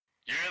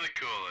You're the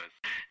coolest.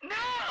 No,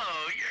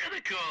 you're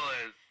the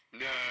coolest.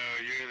 No,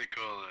 you're the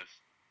coolest.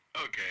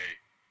 Okay,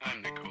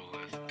 I'm the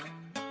coolest.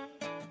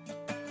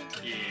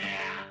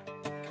 Yeah,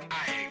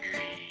 I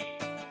agree.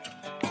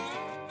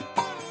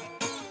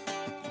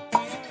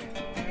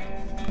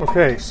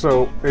 Okay,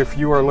 so if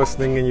you are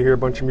listening and you hear a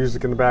bunch of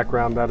music in the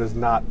background, that is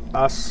not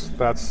us.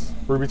 That's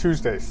Ruby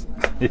Tuesdays.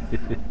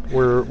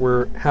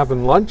 We're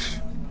having lunch.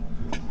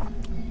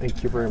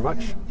 Thank you very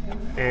much.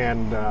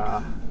 And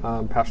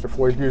I'm Pastor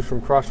Floyd Hughes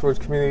from Crossroads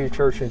Community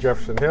Church in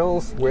Jefferson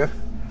Hills with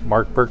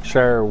Mark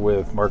Berkshire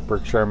with Mark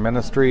Berkshire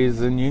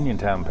Ministries in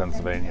Uniontown,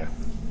 Pennsylvania.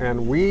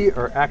 And we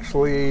are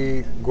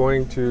actually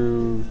going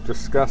to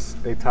discuss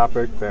a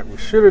topic that we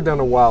should have done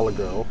a while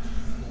ago.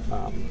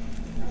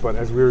 But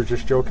as we were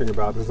just joking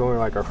about, this is only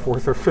like our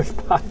fourth or fifth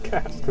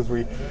podcast because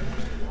we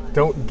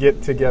don't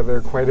get together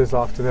quite as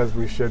often as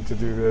we should to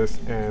do this.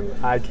 And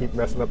I keep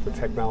messing up the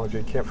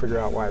technology. Can't figure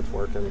out why it's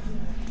working.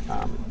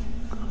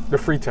 The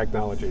free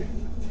technology.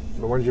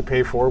 The ones you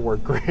pay for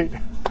work great.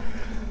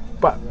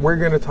 But we're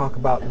going to talk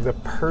about the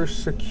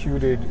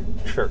persecuted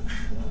church.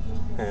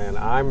 And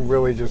I'm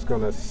really just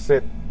going to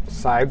sit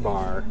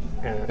sidebar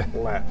and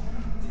let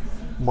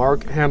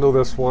Mark handle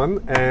this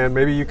one. And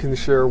maybe you can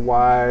share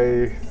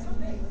why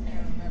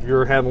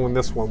you're handling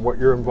this one, what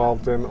you're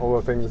involved in, all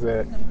the things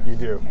that you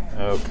do.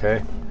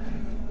 Okay.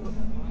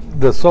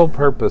 The sole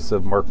purpose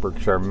of Mark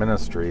Berkshire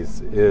Ministries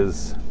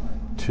is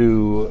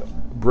to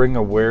bring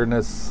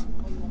awareness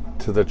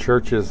to the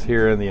churches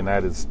here in the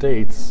United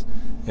States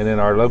and in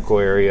our local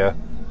area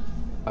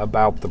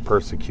about the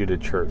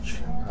persecuted church.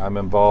 I'm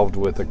involved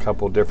with a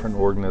couple different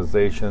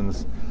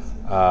organizations,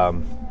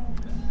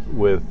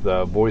 with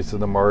Voice of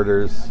the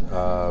Martyrs,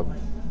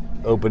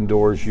 Open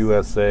Doors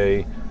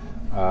USA,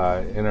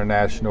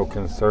 International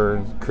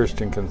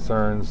Christian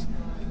Concerns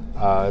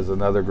is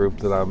another group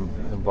that I'm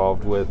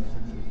involved with.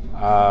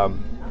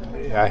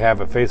 I have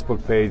a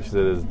Facebook page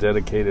that is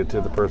dedicated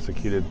to the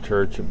persecuted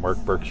church at Mark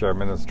Berkshire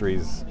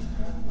Ministries.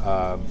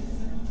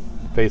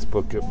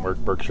 Facebook at Mark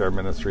Berkshire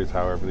Ministries,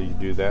 however you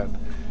do that.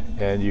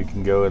 And you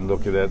can go and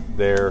look at it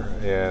there.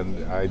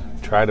 And I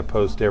try to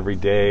post every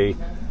day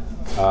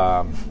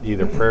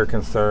either prayer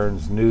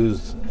concerns,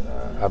 news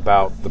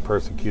about the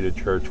persecuted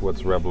church,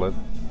 what's relevant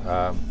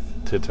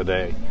to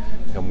today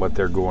and what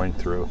they're going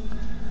through.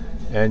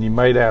 And you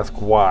might ask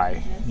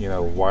why.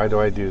 Why do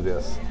I do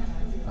this?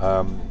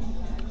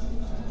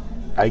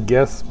 I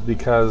guess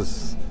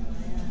because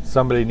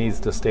somebody needs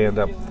to stand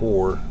up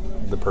for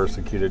the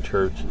persecuted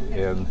church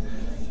and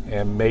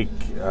make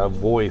a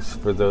voice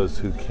for those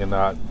who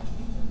cannot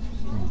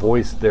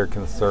voice their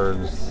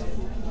concerns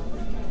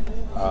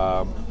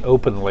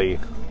openly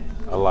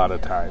a lot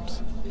of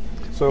times.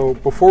 So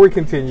before we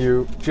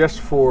continue, just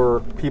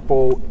for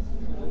people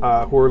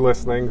who are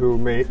listening who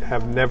may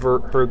have never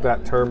heard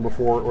that term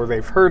before, or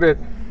they've heard it,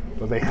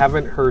 but they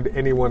haven't heard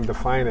anyone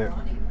define it,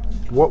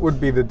 what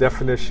would be the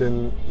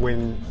definition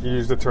when you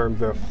use the term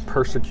the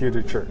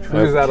persecuted church? Who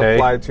does that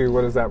apply to?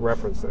 What is that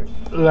referencing?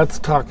 Let's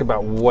talk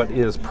about what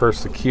is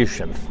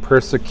persecution.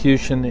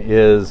 Persecution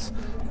is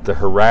the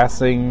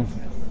harassing,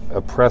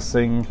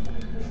 oppressing,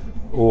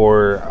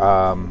 or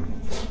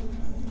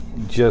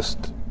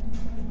just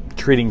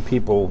treating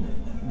people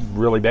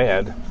really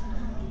bad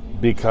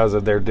because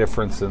of their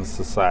difference in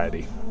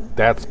society.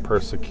 That's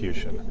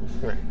persecution.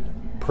 Right.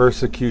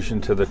 Persecution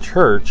to the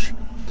church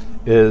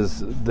is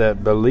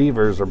that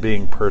believers are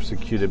being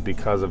persecuted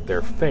because of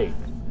their faith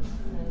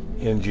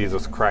in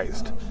Jesus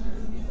Christ.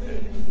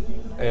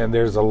 And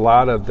there's a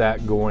lot of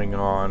that going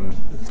on,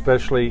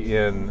 especially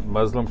in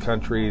Muslim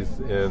countries,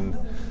 in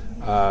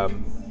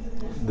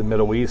the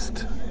Middle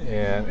East,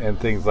 and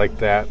things like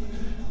that.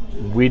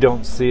 We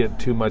don't see it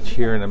too much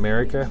here in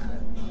America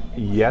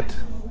yet.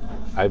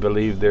 I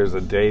believe there's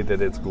a day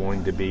that it's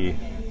going to be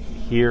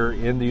here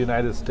in the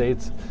United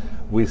States.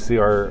 We see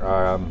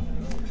our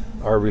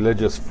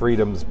religious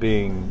freedoms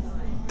being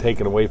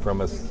taken away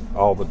from us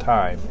all the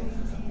time.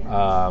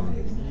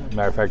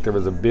 Matter of fact, there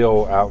was a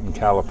bill out in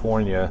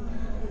California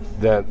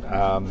that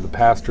the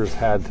pastors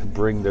had to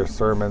bring their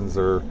sermons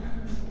or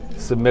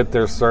submit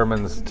their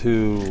sermons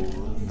to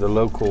the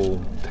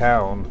local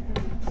town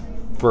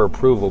for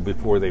approval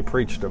before they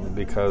preached them,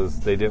 because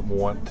they didn't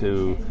want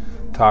to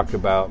talk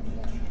about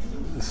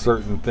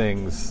certain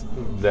things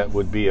that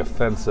would be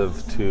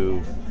offensive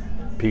to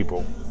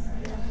people.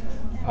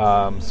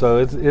 So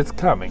it's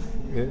coming.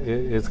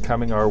 It's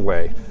coming our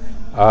way.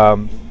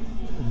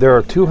 There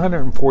are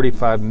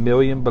 245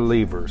 million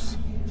believers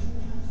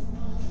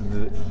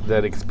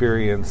that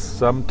experience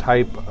some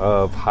type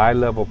of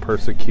high-level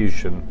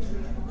persecution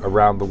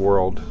around the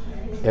world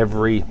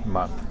every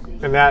month.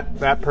 And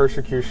that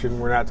persecution,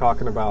 we're not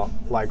talking about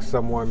like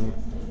someone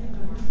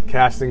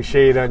casting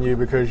shade on you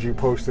because you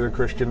posted a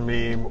Christian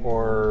meme,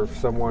 or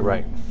someone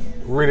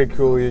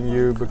ridiculing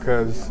you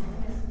because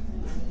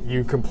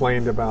you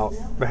complained about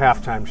the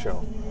halftime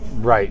show.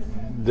 Right.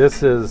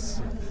 This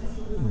is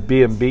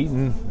being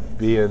beaten,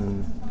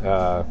 being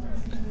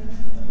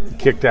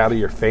kicked out of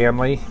your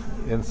family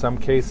in some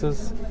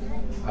cases,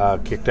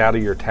 kicked out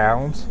of your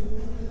towns,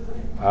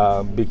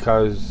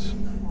 because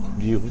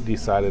you've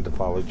decided to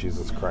follow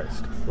Jesus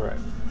Christ. Right.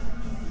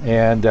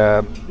 And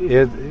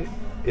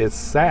it's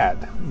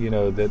sad,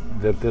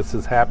 that this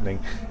is happening.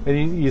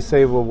 And you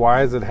say, well,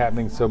 why is it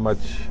happening so much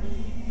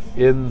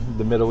in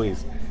the Middle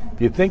East?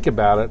 If you think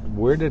about it,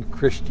 where did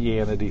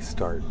Christianity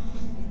start?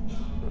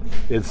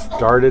 It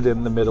started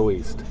in the Middle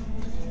East.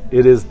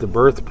 It is the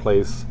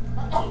birthplace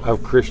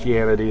of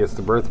Christianity. It's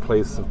the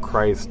birthplace of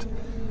Christ.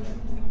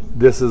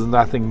 This is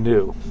nothing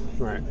new.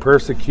 Right.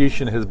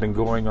 Persecution has been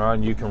going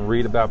on. You can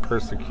read about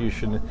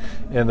persecution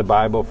in the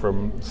Bible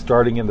from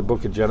starting in the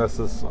book of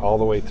Genesis all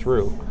the way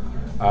through.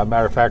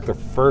 Matter of fact, the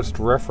first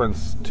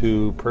reference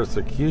to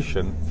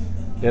persecution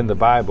in the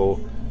Bible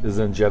is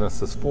in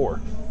Genesis 4,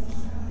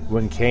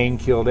 when Cain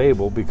killed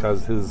Abel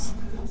because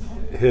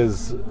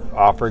his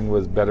offering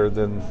was better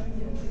than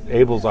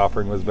Abel's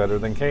offering was better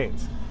than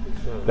Cain's.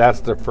 That's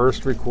the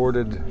first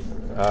recorded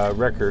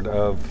record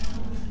of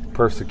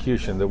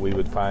persecution that we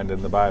would find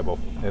in the Bible.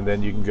 And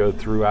then you can go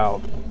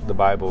throughout the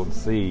Bible and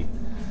see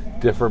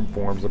different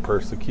forms of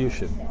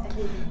persecution.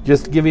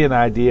 Just to give you an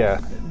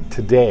idea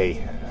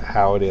today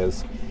how it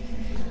is,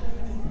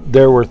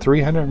 there were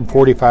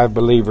 345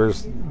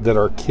 believers that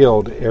are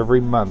killed every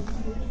month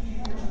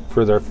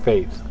for their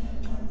faith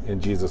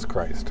in Jesus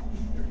Christ.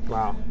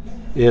 Wow.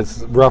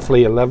 It's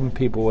roughly 11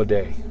 people a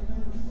day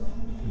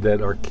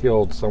that are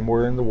killed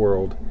somewhere in the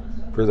world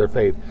for their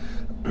faith.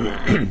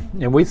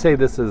 And we say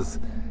this is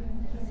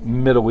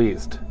Middle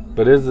East,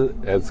 but is it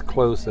as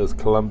close as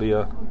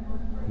Colombia,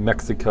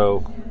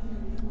 Mexico?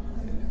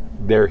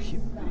 They're,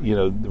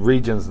 the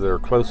regions that are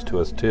close to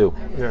us too.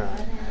 Yeah.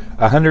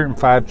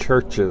 105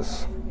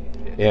 churches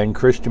and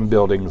Christian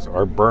buildings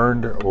are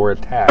burned or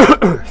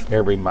attacked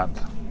every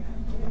month.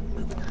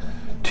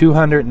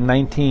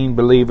 219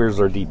 believers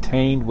are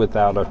detained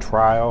without a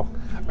trial,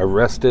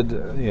 arrested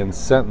and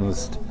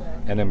sentenced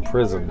and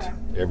imprisoned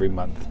every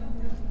month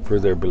for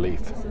their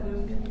belief.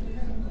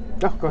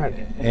 Oh, go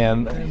ahead.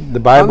 And the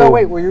Bible... Oh, no,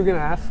 wait. Were you going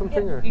to ask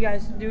something? Yep. Or? You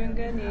guys doing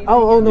good?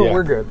 Oh, no, Yeah.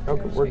 we're good.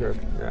 Okay, we're good.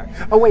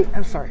 Yeah. Oh, wait.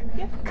 I'm sorry.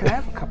 Yeah. Could I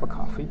have a cup of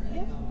coffee?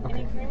 Yeah. Okay.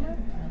 Any creamer?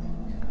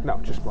 No,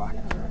 just black.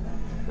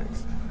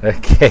 Thanks.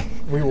 Okay.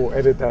 We will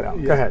edit that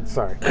out. Go ahead.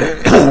 Sorry.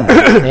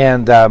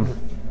 And,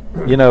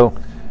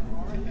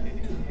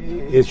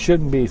 it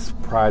shouldn't be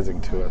surprising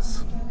to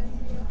us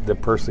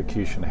that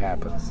persecution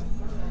happens.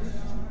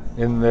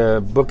 In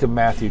the book of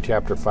Matthew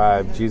chapter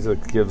 5, Jesus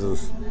gives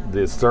us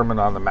the Sermon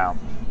on the Mount.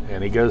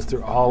 And he goes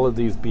through all of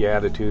these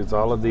Beatitudes,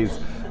 all of these,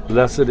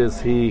 blessed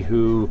is he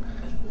who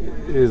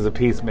is a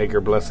peacemaker,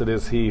 blessed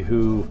is he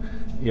who,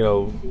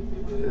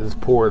 is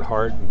poor at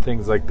heart, and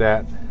things like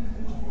that.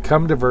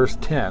 Come to verse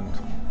 10,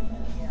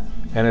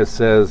 and it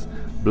says,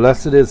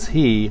 blessed is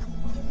he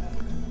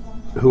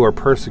who are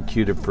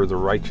persecuted for the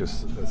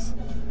righteousness.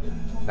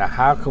 Now,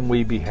 how can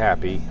we be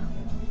happy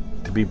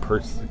to be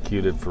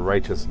persecuted for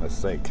righteousness'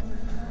 sake?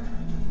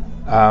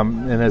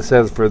 And it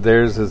says, for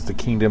theirs is the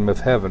kingdom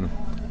of heaven.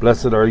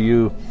 Blessed are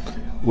you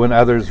when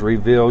others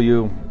revile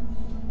you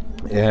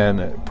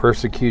and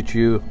persecute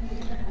you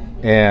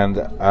and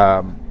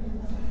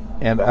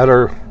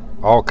utter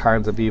all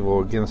kinds of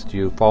evil against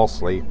you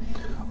falsely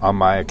on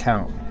my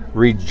account.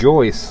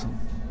 Rejoice,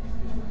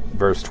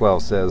 verse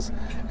 12 says,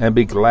 and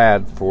be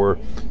glad, for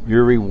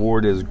your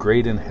reward is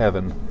great in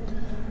heaven.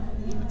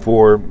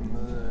 For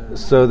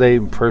so they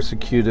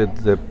persecuted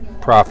the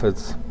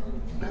prophets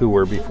who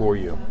were before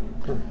you.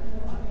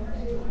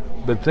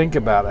 But think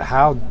about it.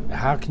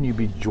 How can you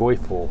be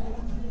joyful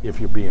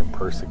if you're being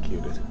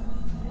persecuted?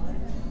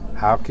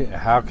 How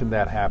can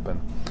that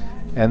happen?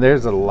 And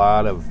there's a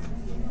lot of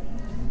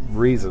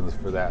reasons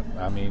for that.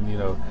 I mean,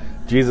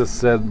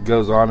 Jesus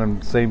goes on in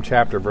the same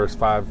chapter, verse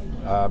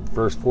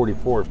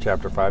 44 of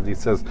chapter 5. He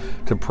says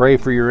to pray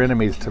for your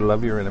enemies, to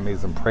love your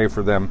enemies, and pray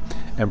for them,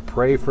 and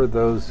pray for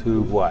those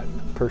who what?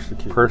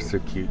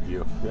 Persecute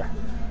you. Yeah.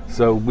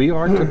 So we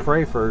are to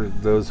pray for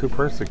those who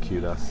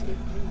persecute us.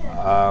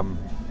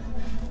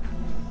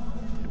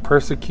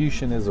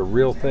 Persecution is a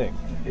real thing.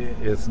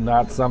 It's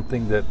not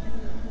something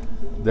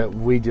that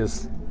we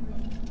just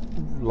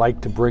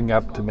like to bring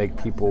up to make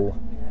people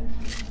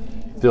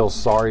feel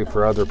sorry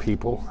for other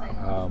people.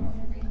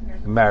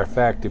 As a matter of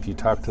fact, if you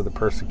talk to the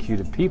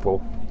persecuted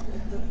people,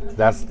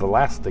 that's the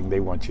last thing they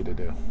want you to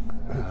do.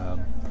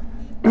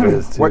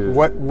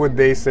 What would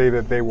they say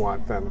that they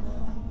want then?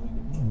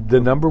 The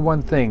number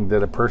one thing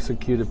that a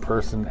persecuted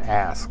person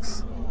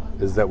asks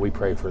is that we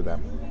pray for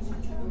them.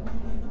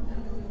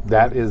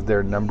 That is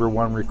their number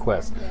one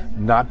request.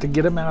 Not to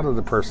get them out of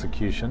the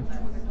persecution,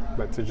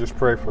 But to just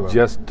pray for them.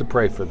 just to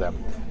pray for them.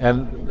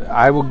 And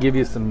I will give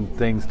you some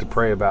things to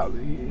pray about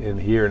in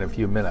here in a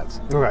few minutes.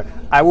 Okay.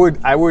 I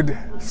would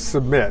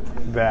submit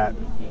that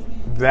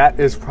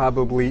is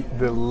probably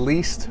the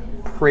least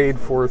prayed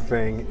for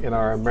thing in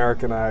our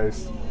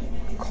Americanized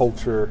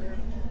culture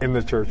in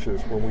the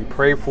churches. When we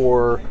pray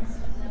for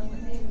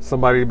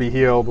somebody to be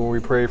healed, when we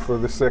pray for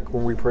the sick,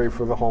 when we pray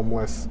for the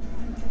homeless,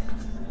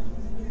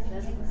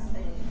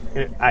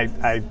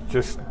 I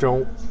just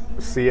don't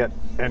see it.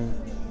 And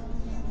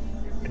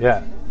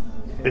Yeah.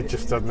 it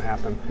just doesn't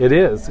happen. It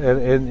is.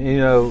 And you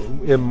know,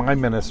 in my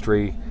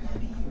ministry,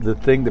 the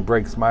thing that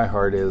breaks my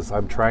heart is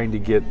I'm trying to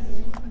get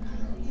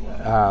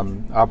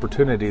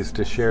opportunities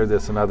to share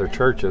this in other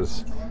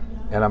churches,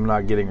 and I'm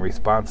not getting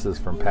responses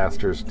from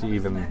pastors to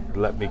even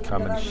let me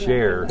come and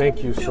share.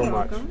 Thank you so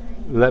much.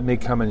 Let me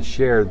come and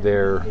share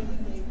their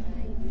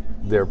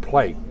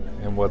plight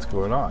and what's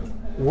going on.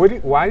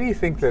 Why do you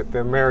think that the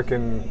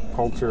American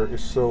culture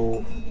is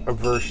so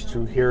averse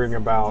to hearing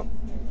about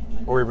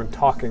or even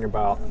talking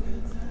about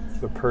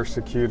the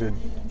persecuted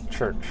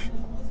church?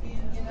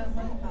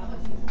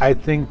 I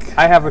think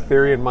I have a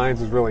theory, and mine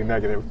is really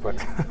negative, but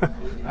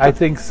I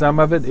think some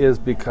of it is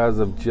because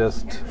of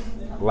just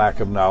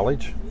lack of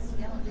knowledge.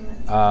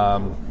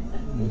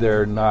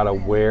 They're not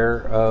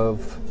aware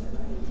of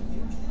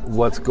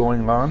what's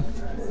going on.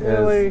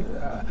 Really?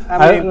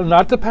 I mean,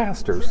 Not the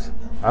pastors.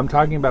 I'm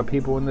talking about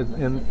people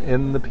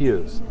in the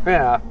pews.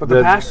 yeah, but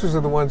the pastors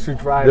are the ones who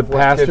drive the what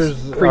pastors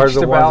gets are preached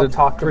the about, ones that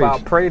talked preach.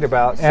 about, prayed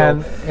about. So,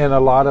 And a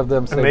lot of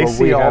them say, they well,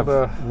 see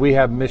all we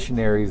have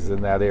missionaries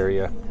in that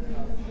area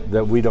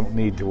that we don't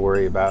need to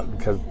worry about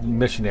because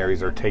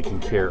missionaries are taking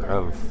care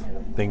of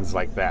things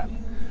like that.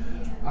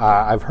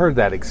 I've heard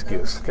that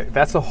excuse. okay,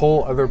 that's a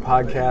whole other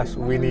podcast.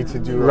 We need to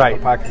do Right.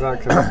 a podcast on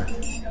it,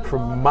 'cause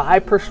from my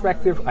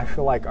perspective, I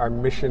feel like our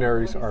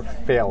missionaries are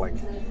failing.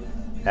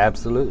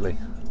 Absolutely.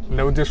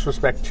 No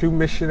disrespect to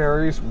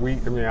missionaries.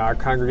 Our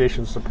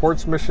congregation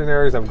supports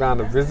missionaries. I've gone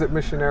to visit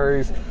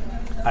missionaries.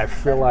 I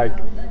feel like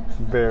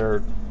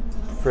they're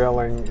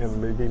failing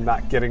and maybe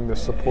not getting the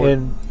support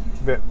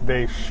that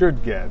they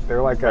should get.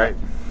 They're like Right.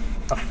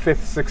 a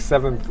fifth, sixth,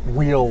 seventh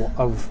wheel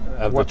of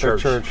what the the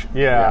church. church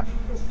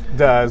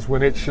does,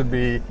 when it should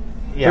be.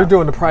 Yeah. They're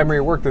doing the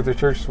primary work that the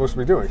church is supposed to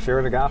be doing,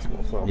 sharing the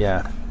gospel. So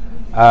Yeah.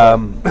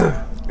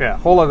 yeah,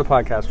 whole other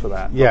podcast for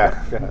that. Yeah.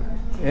 Okay, go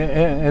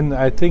ahead. And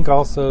I think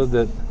also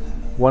that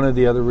one of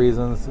the other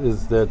reasons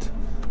is that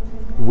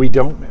we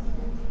don't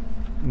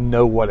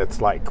know what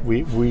it's like.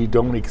 We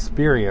don't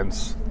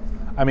experience.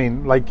 I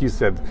mean, like you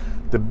said,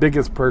 the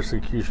biggest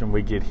persecution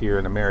we get here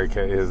in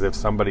America is if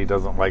somebody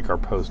doesn't like our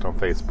post on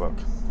Facebook.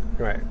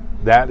 Right.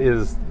 That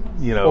is,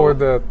 you know, Or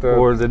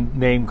the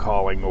name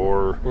calling,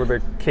 or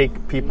the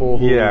cake people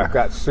who Yeah.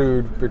 got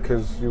sued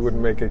because you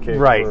wouldn't make a cake.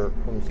 right, for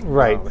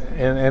right,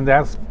 and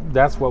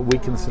that's what we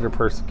consider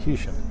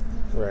persecution.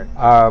 Right.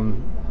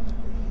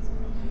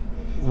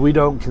 We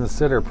don't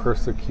consider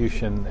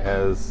persecution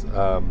as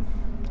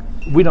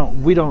we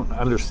don't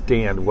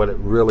understand what it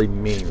really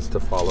means to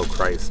follow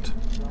Christ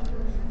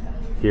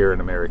here in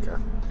America.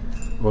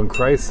 When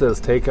Christ says,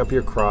 "Take up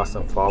your cross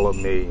and follow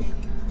me,"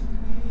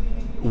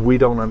 we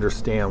don't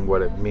understand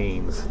what it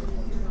means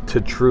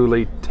to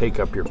truly take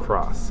up your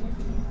cross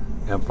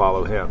and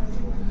follow Him.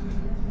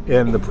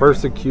 In the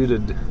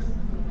persecuted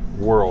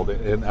world,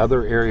 in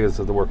other areas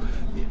of the world,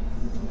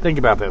 think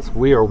about this: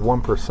 we are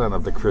 1%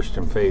 of the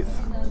Christian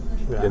faith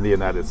in the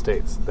United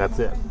States. That's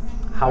it.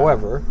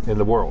 However, In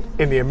the world,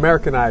 in the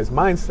Americanized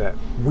mindset,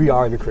 we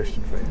are the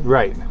Christian faith.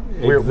 right?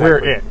 We're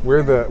Exactly. it.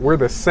 We're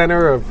the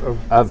center of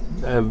of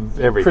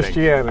everything,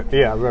 Christianity.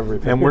 Yeah, of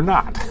everything. and we're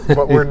not.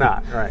 but we're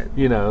not. Right.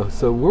 You know,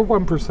 so we're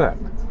 1%.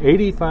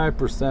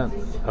 85%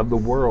 of the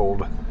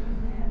world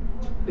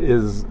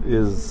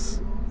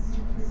is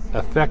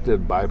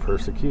affected by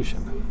persecution.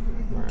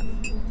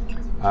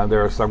 Right.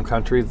 There are some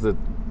countries that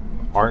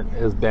aren't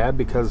as bad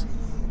because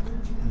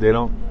they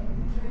don't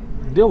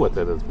deal with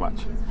it as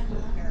much.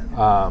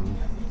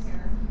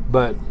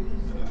 But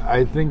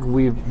I think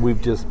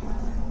we've just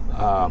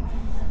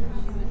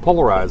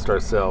polarized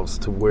ourselves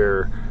to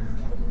where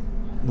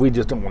we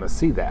just don't want to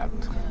see that,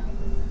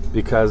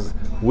 because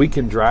we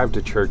can drive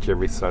to church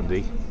every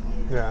Sunday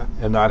Yeah.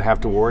 and not have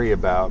to worry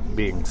about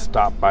being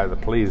stopped by the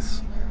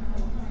police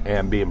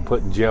and being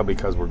put in jail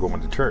because we're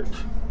going to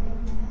church.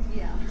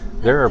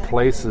 There are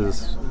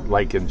places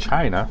like in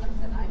China,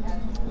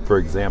 for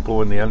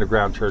example, in the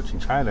underground church in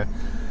China,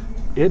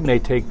 it may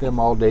take them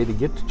all day to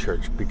get to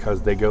church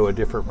because they go a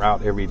different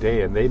route every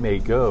day, and they may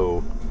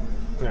go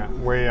Yeah.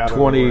 Way out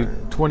 20 of the way.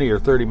 20 or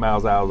 30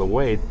 miles out of the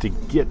way to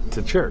get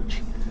to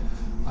church,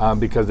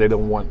 because they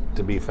don't want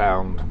to be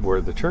found where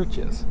the church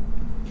is.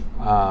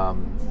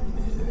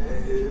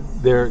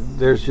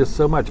 There's just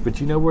so much.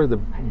 But you know where the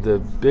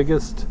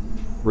biggest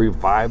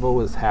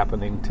revival is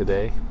happening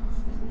today?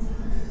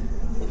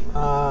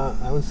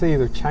 I would say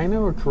either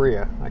China or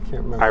Korea. I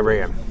can't remember.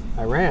 Iran.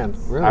 Iran.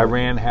 Really?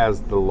 Iran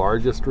has the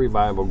largest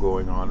revival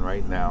going on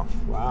right now.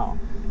 Wow.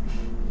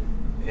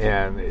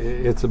 And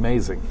it's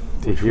amazing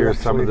to Which we hear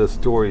some of actually- the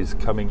stories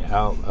coming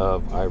out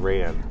of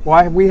Iran.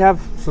 Well, we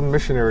have some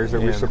missionaries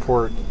that we And-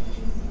 support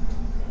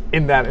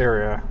in that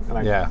area, and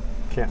I Yeah.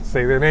 can't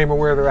say their name or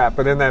where they're at,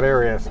 but in that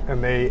area,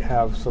 and they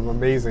have some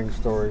amazing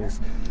stories.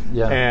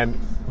 Yeah. And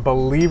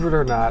believe it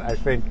or not, I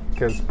think,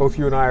 because both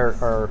you and I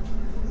are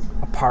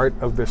a part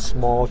of this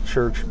small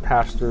church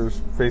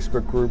pastors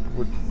Facebook group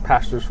with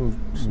pastors from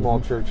small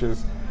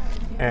churches,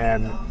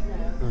 and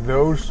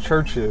those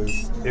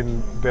churches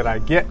that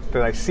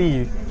I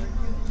see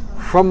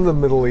from the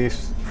Middle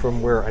East,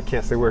 from where I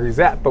can't say where he's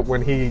at, but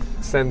when he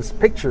sends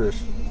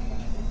pictures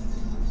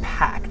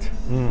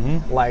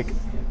like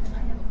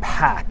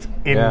packed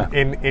in, Yeah.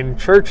 in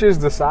churches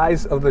the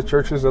size of the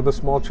churches of the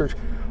small church,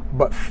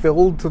 but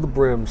filled to the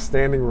brim,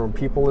 standing room,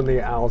 people in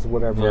the aisles,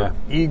 whatever, Yeah.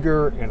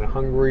 eager and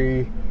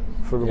hungry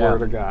for the Yeah.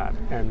 Word of God.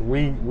 And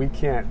we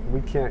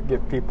can't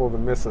get people to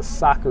miss a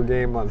soccer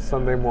game on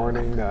Sunday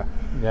morning to,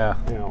 Yeah.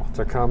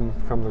 to come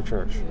to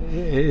church.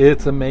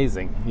 It's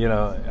amazing,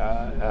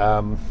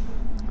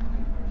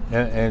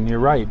 and you're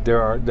right.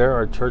 There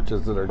are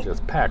churches that are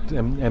just packed,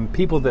 and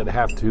people that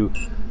have to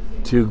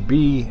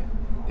be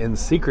in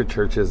secret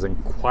churches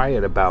and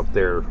quiet about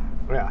their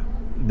Yeah.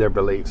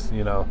 beliefs.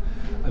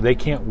 They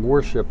can't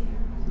worship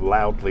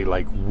loudly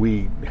like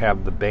we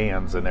have the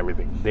bands and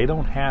everything. They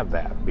don't have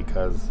that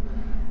because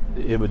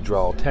it would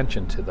draw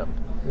attention to them.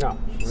 No.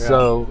 Yeah.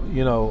 So,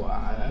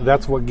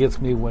 that's what gets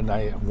me when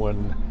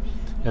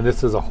and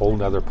this is a whole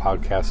nother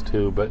podcast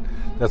too, but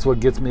that's what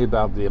gets me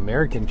about the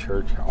American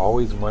church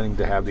always wanting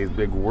to have these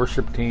big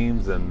worship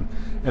teams, and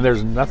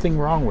there's nothing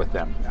wrong with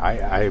them.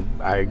 I'm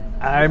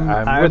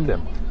with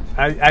them.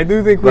 I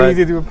do think we But- need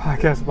to do a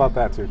podcast about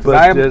that too, because but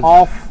I am there's-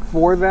 all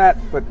for that,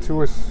 but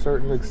to a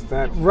certain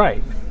extent.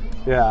 Right.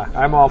 Yeah,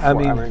 I'm all for. I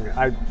mean-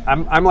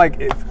 I'm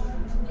like,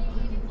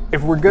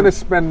 if we're gonna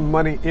spend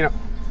money,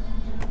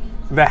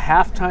 the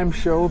halftime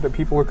show that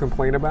people would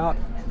complain about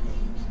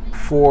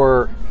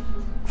for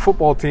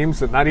football teams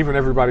that not even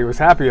everybody was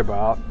happy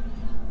about.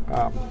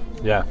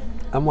 Yeah.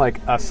 I'm like,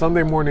 a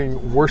Sunday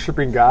morning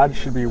worshiping God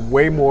should be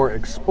way more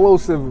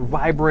explosive,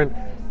 vibrant,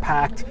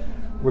 packed,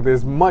 with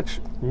as much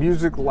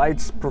music,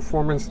 lights,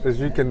 performance as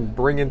you can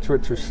bring into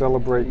it to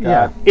celebrate God,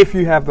 Yeah. if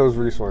you have those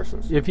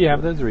resources. If you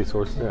have those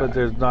resources, Yeah. but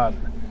there's not,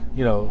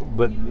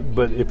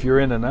 but if you're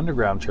in an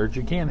underground church,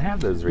 you can't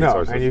have those No,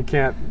 resources. and you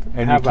can't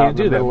And have you out can't in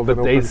the do middle that, of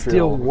but an they open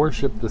still field.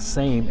 worship the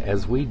same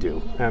as we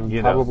do, And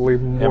probably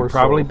more and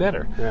probably so.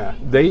 better. Yeah.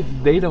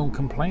 They don't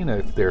complain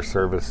if their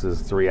service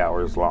is 3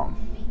 hours long.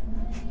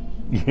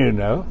 They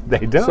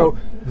don't. So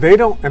they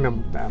don't, and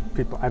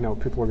I know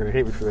people are going to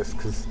hate me for this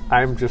because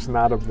I'm just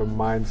not of the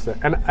mindset.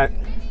 And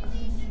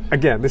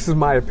again, this is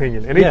my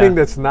opinion. Anything Yeah.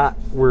 that's not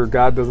where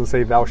God doesn't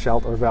say "thou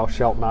shalt" or "thou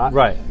shalt not,"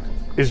 Right.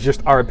 is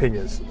just our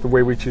opinions, the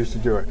way we choose to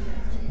do it.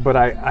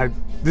 But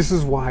this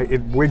is why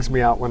it wigs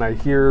me out when I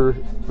hear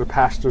the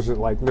pastors that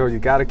no, you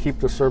got to keep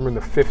the sermon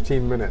to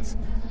 15 minutes.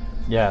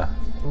 Yeah.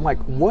 I'm like,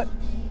 what?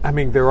 I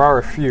mean, there are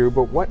a few,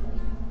 but what?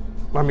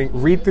 I mean,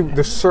 read through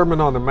the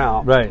Sermon on the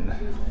Mount. Right.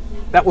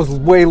 That was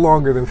way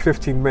longer than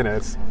 15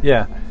 minutes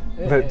Yeah.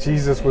 that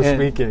Jesus was And-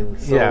 speaking.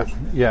 So,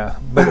 Yeah.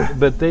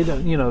 But they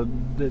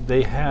don't.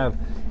 They have,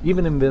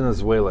 even in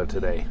Venezuela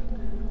today,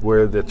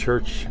 where the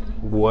church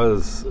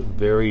was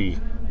very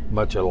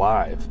much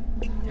alive,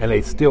 and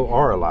they still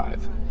are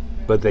alive,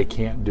 but they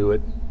can't do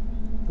it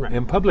Right.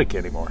 in public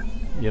anymore.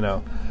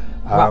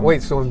 Wow,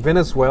 wait, so in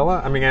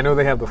Venezuela, I mean, I know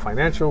they have the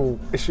financial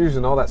issues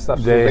and all that stuff.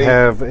 So They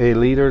have a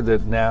leader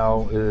that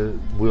now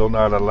will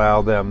not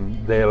allow them.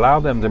 They allow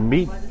them to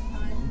meet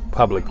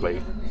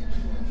publicly,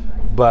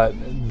 but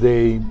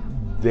they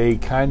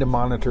kind of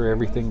monitor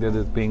everything that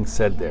is being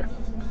said there.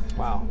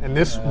 Wow, and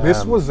this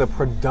was a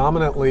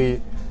predominantly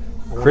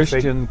I wanna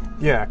say- Christian-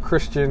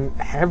 Christian,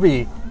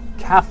 heavy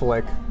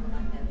Catholic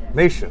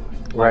nation.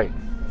 Right.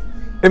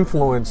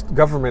 Influenced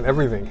government,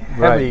 everything.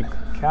 Heavy Right.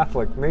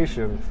 Catholic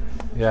nation.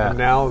 Yeah. And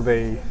now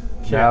they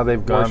can't Now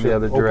they've gone the worship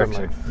other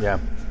direction. openly.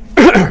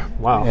 Yeah.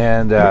 Wow.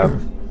 And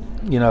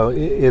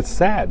it's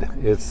sad.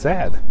 It's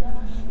sad.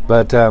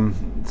 But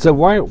so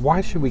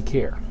why should we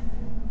care?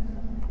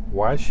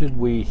 Why should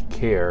we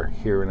care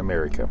here in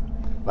America?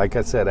 Like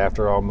I said,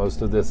 after all,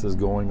 most of this is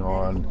going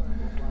on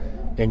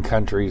in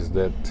countries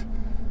that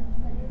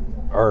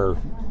are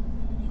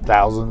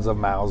thousands of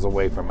miles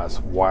away from us.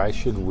 Why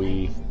should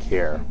we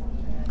care?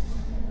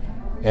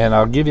 And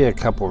I'll give you a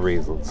couple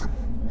reasons.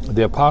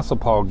 The Apostle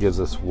Paul gives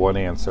us one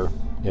answer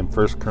in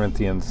 1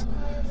 Corinthians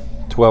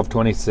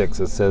 12:26.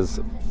 It says,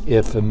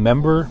 "If a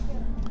member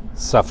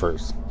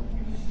suffers,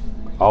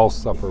 all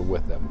suffer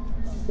with him."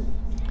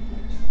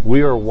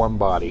 We are one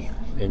body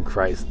in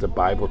Christ. The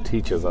Bible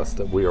teaches us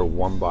that we are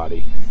one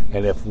body.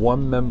 And if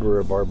one member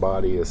of our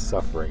body is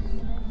suffering,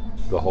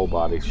 the whole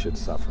body should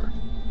suffer.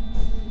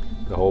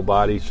 The whole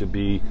body should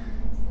be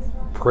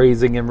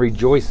praising and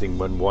rejoicing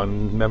when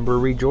one member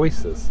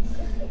rejoices.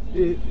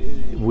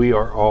 We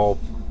are all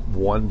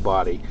one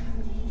body.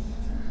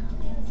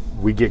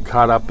 We get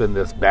caught up in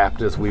this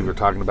Baptist, we were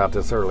talking about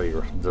this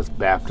earlier, this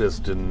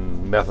Baptist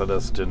and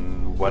Methodist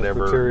and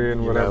whatever,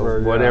 Presbyterian,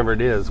 whatever yeah.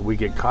 it is. We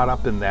get caught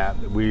up in that.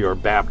 We are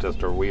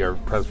Baptist or we are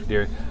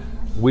Presbyterian.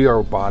 We are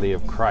a body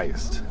of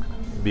Christ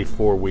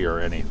before we are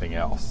anything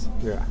else.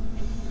 Yeah.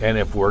 And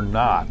if we're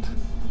not,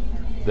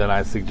 then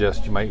I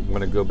suggest you might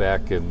want to go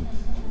back and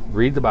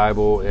read the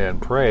Bible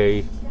and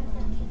pray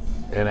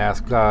and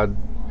ask God,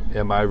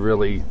 am I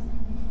really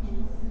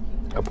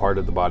a part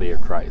of the body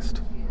of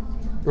Christ?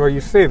 Well,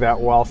 you say that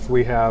whilst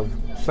we have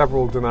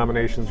several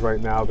denominations right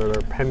now that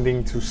are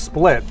pending to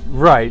split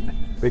Right.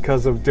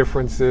 because of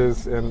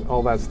differences and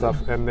all that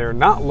stuff, and they're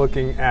not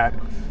looking at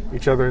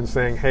each other and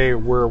saying, hey,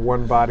 we're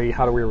one body,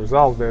 how do we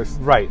resolve this?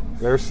 Right.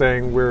 They're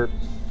saying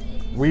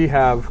we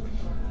have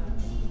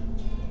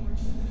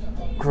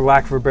for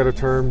lack of a better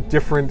term,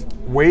 different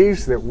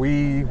ways that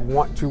we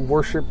want to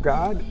worship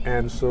God,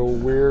 and so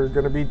we're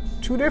going to be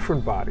two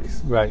different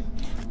bodies. Right.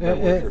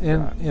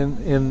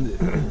 And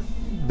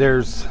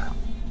there's,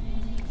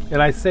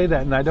 and I say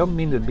that, and I don't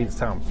mean to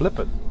sound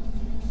flippant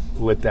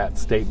with that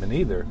statement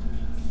either,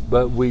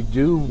 but we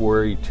do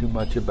worry too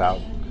much about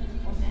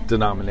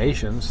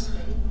denominations.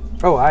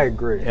 Oh, I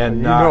agree.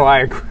 And I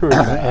agree with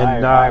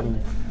that.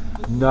 And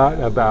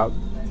not about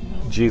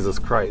Jesus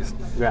Christ.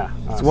 Yeah.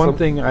 It's one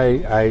thing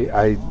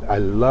I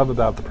love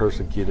about the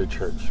persecuted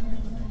church.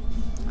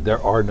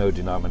 There are no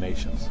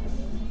denominations.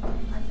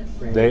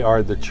 They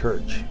are the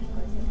church.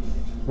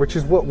 Which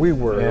is what we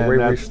were, And the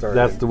way we started.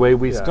 That's the way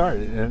we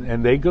started.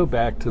 And they go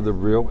back to the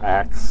real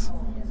Acts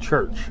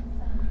church,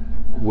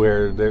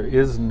 where there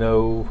is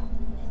no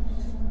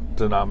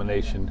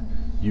denomination.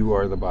 You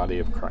are the body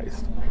of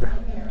Christ.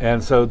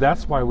 And so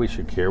that's why we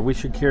should care. We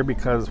should care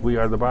because we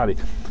are the body.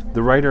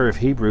 The writer of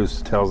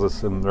Hebrews tells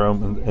us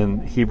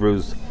in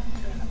Hebrews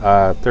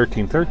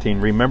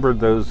 13:13, remember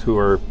those who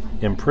are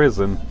in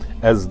prison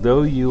as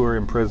though you were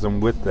in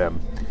prison with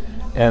them,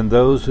 and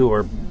those who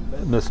are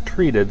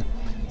mistreated,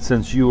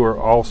 since you are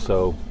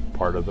also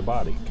part of the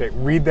body. Okay,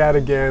 read that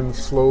again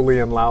slowly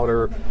and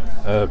louder.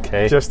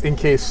 Okay. Just in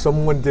case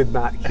someone did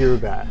not hear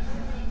that.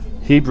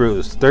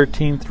 Hebrews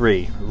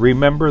 13:3,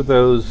 remember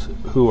those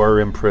who are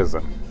in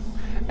prison,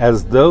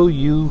 as though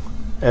you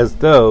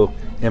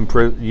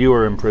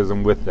are in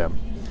prison with them,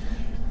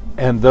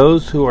 and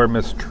those who are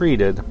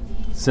mistreated,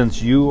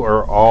 since you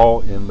are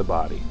all in the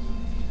body.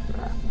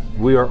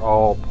 We are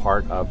all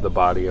part of the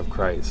body of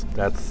Christ.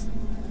 That's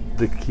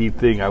the key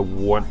thing I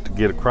want to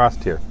get across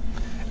here.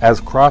 As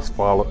Christ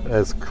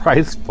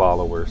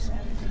followers,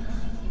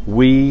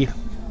 we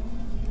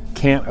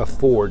can't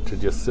afford to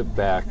just sit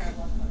back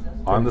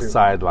on the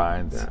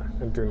sidelines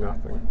and do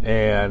nothing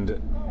and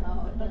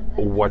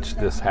watch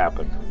this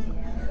happen.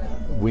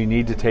 We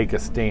need to take a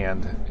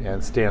stand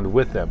and stand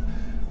with them.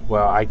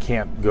 Well, I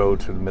can't go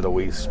to the Middle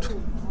East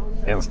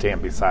and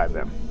stand beside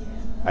them.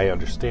 I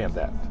understand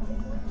that.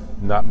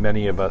 Not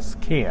many of us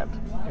can,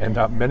 and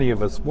not many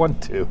of us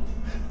want to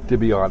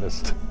be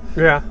honest.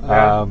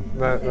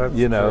 That's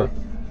you know,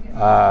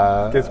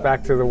 true. Gets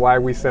back to the why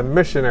we send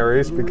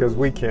missionaries, because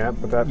we can't.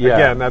 But that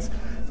again, that's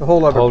a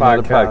whole other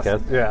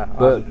podcast. Yeah,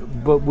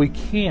 but we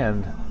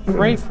can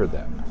pray for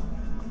them.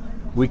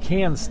 We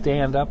can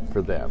stand up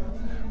for them.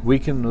 We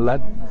can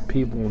let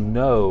people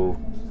know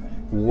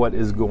what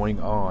is going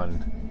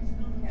on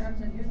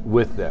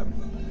with them.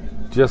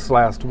 Just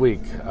last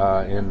week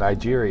in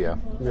Nigeria,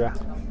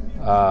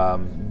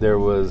 there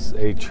was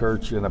a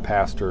church and a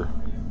pastor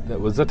that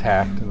was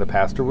attacked, and the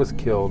pastor was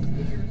killed,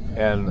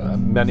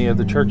 and many of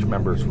the church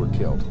members were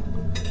killed.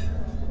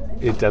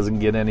 It doesn't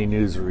get any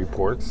news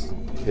reports.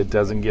 It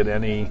doesn't get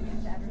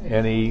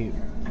any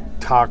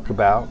talk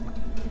about,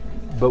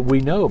 but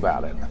we know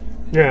about it.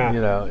 Yeah,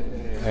 you know,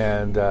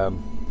 and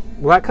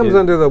well, that comes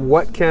under the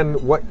what can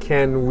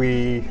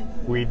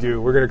we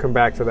do. We're going to come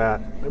back to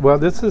that. Well,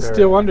 this is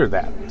still under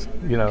that.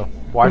 You know,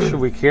 why should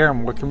we care,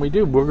 and what can we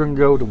do? We're going to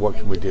go to what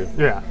can we do.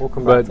 Yeah, we'll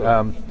come back to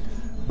that.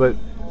 But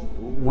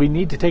we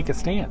need to take a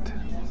stand.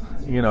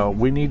 You know,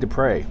 we need to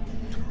pray.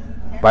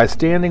 By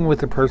standing with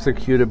the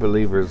persecuted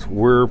believers,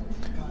 we're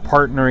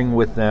partnering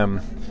with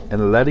them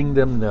and letting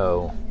them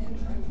know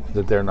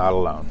that they're not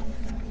alone.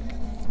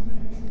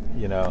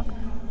 You know,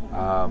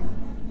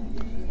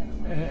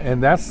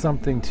 and that's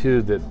something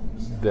too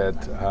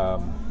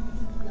that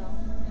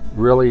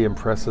really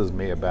impresses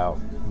me about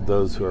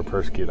those who are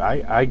persecuted.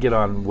 I get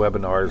on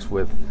webinars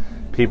with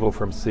people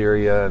from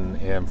Syria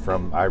and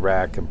from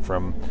Iraq and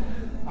from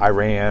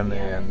Iran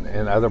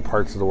and other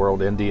parts of the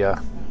world,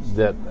 India,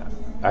 that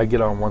I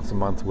get on once a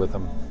month with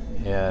them,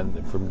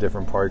 and from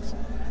different parts,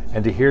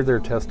 and to hear their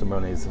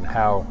testimonies and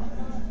how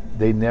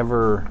they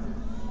never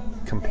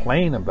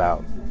complain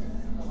about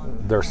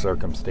their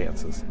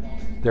circumstances.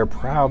 They're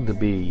proud to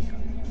be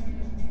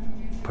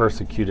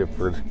persecuted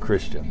for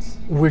Christians.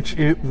 Which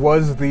it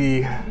was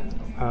the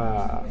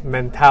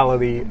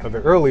mentality of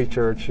the early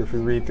church, if you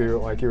read through,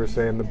 like you were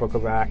saying, the book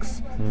of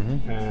Acts,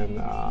 and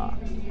a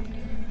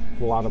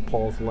lot of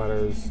Paul's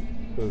letters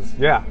was,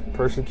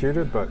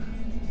 persecuted, but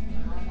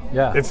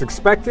it's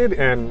expected,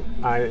 and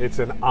it's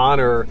an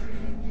honor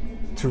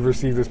to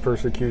receive this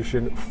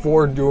persecution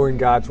for doing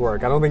God's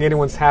work. I don't think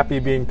anyone's happy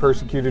being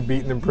persecuted,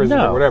 beaten in prison,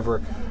 or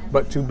whatever,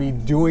 but to be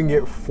doing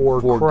it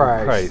for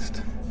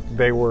Christ.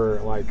 They were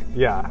like,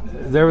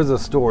 There was a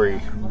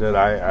story that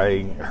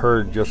I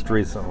heard just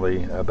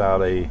recently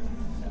about a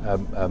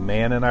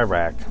man in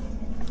Iraq.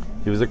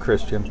 He was a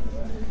Christian,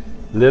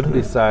 lived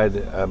beside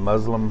a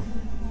Muslim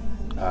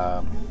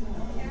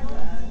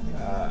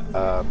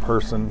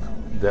person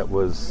that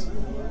was,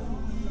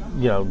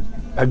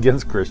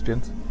 against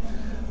Christians.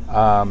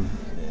 And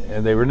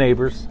they were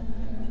neighbors.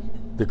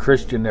 The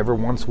Christian never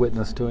once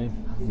witnessed to him,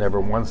 never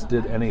once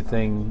did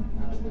anything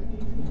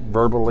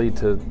verbally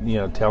to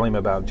tell him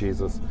about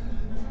Jesus.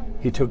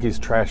 He took his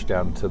trash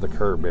down to the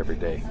curb every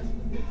day.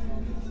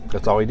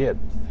 That's all he did.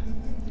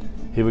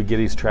 He would get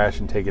his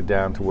trash and take it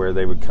down to where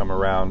they would come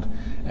around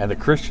And the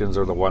Christians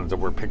are the ones that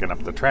were picking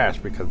up the trash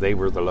because they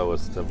were the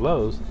lowest of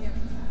lows.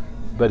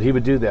 But he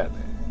would do that.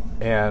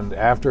 And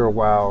after a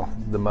while,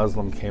 the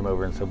Muslim came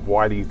over and said,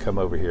 "Why do you come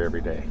over here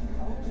every day?"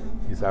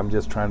 He said, "I'm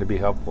just trying to be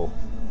helpful."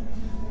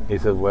 He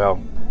said, "Well,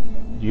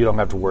 you don't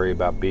have to worry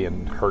about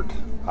being hurt.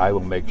 I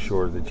will make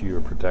sure that you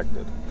are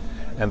protected."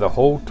 And the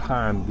whole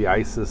time the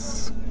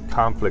ISIS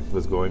conflict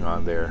was going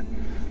on there,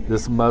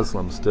 this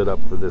Muslim stood up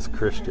for this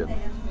Christian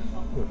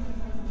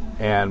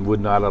and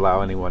would not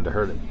allow anyone to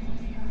hurt him.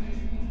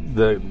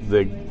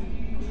 The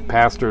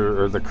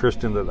pastor or the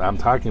Christian that I'm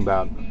talking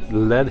about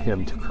led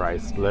him to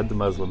Christ, led the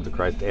Muslim to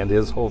Christ and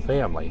his whole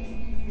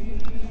family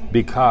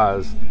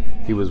because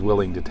he was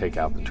willing to take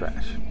out the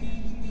trash.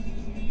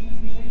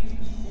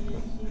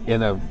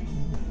 In a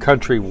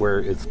country where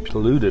it's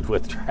polluted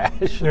with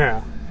trash.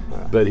 Yeah.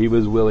 But he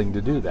was willing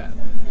to do that.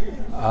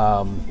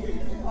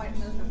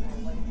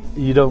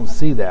 You don't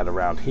see that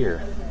around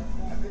here,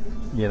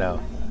 you know.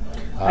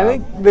 I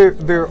think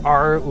there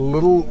are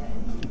little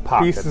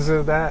Pockets. pieces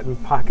of that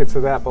and pockets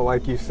of that, but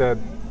like you said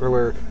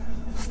earlier,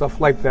 stuff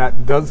like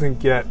that doesn't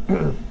get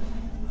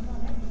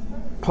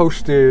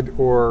posted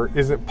or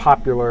isn't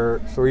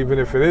popular. So even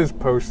if it is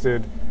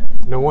posted,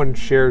 no one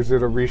shares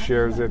it or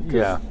reshares it. 'Cause,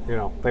 Yeah. you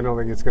know, they don't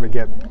think it's going to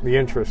get the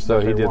interest. So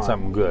that he they did want.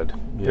 something good.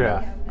 you know.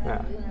 Yeah.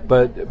 Yeah.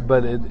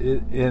 But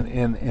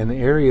in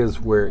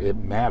areas where it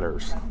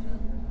matters,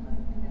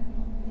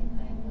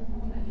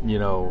 you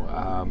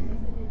know,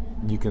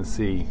 you can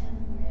see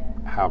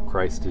how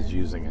Christ is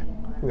using it.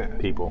 Yeah.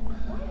 People,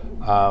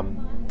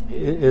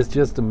 it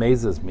just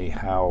amazes me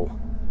how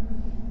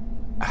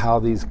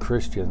these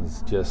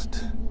Christians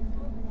just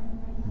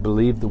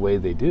believe the way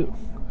they do.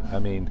 I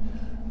mean,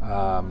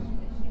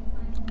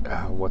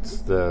 what's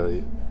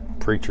the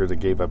preacher that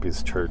gave up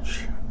his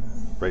church?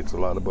 Writes a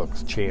lot of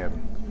books. Chan.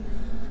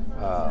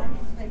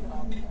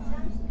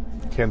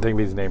 Can't think of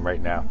his name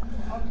right now.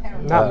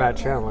 Not Matt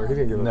Chandler. He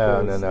didn't give a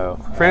No.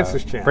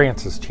 Francis Chan.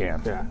 Francis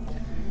Chan. Yeah.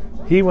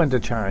 He went to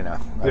China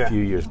a Yeah.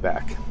 few years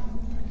back,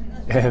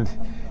 and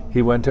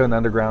he went to an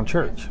underground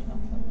church,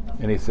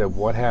 and he said,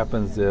 "What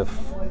happens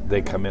if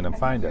they come in and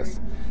find us?"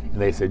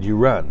 And they said, "You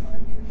run,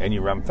 and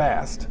you run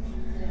fast."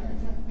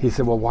 He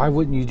said, "Well, why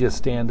wouldn't you just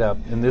stand up?"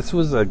 And this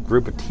was a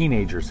group of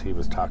teenagers he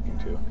was talking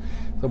to.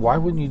 So why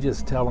wouldn't you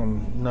just tell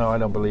them, "No, I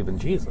don't believe in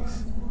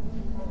Jesus"?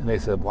 And they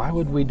said, "Why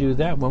would we do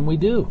that when we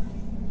do?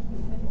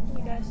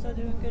 You guys still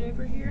doing good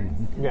over here?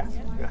 Yeah.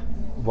 Yeah.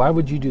 Why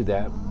would you do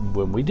that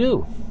when we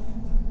do?"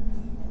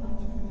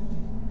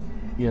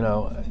 You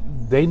know,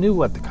 they knew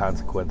what the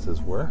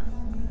consequences were.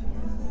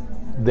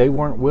 They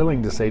weren't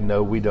willing to say,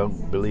 "No, we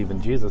don't believe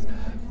in Jesus."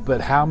 But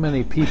how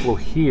many people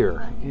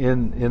here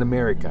in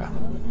America,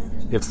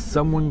 if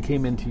someone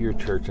came into your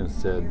church and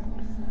said,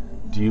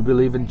 "Do you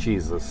believe in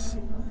Jesus?"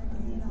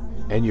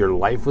 and your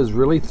life was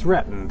really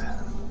threatened,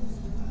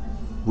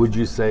 would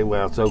you say,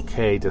 "Well, it's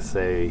okay to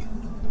say,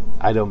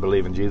 I don't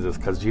believe in Jesus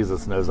because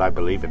Jesus knows I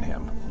believe in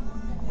him,"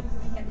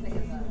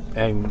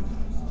 and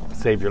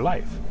save your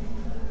life?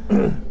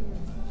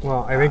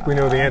 Well, I think we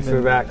know the answer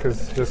to that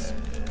because just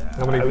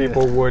how many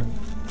people would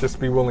just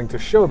be willing to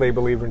show they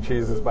believe in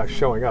Jesus by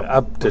showing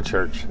up. To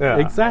church. Yeah.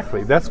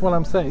 Exactly. That's what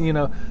I'm saying. You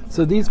know,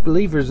 so these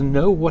believers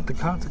know what the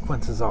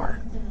consequences are,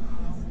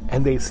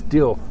 and they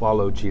still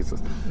follow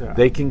Jesus. Yeah.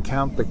 They can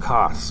count the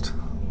cost.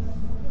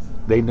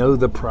 They know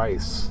the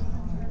price.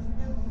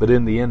 But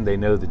in the end, they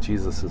know that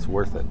Jesus is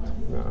worth it.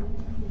 Yeah.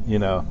 You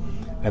know,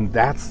 and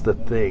that's the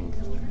thing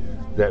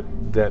that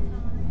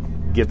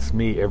gets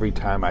me every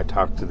time I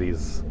talk to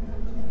these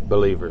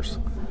believers,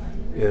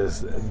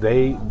 is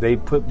they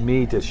put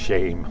me to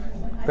shame.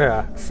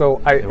 Yeah.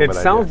 So it what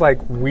I sounds do. like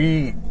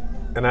we,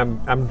 and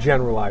I'm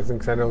generalizing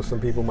because I know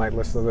some people might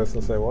listen to this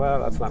and say, "Well,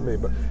 that's not me,"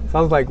 but it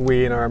sounds like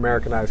we in our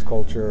Americanized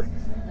culture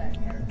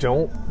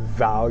don't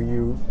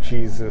value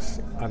Jesus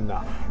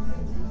enough.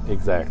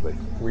 Exactly.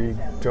 We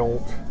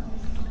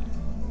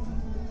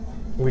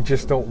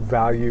just don't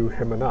value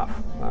him enough.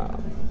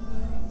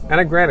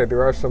 And granted,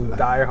 there are some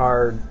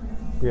diehard,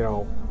 you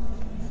know,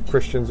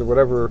 Christians or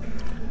whatever,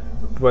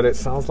 but it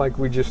sounds like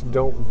we just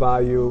don't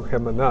value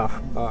him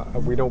enough.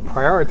 We don't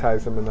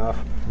prioritize him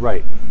enough.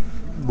 Right.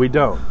 We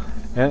don't.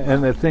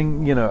 And the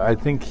thing, you know, I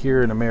think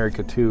here in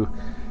America too,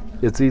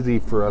 it's easy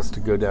for us to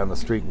go down the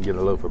street and get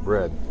a loaf of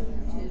bread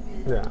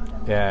Yeah.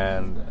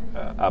 and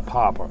a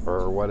pop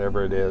or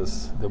whatever it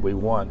is that we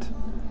want.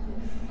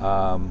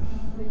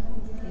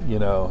 You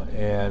know,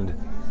 and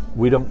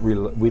we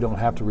don't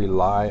have to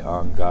rely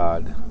on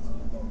God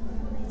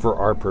for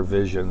our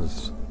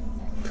provisions.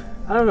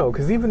 I don't know,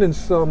 because even in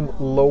some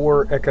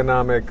lower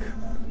economic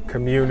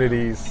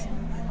communities,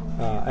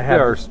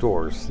 There are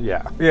stores,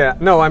 yeah. Yeah,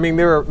 no, I mean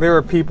there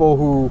are people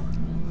who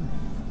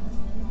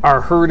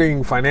are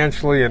hurting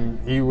financially, and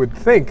you would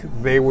think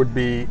they would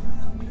be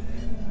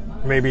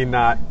maybe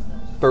not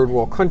third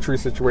world country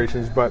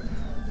situations, but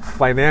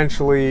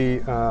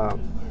financially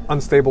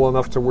unstable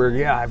enough to where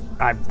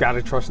I've got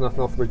to trust nothing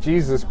else but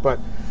Jesus. But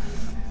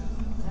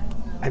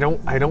I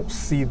don't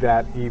see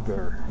that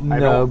either.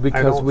 No,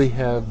 because we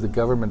have the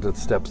government that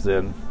steps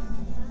in.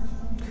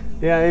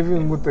 Yeah,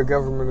 even with the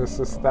government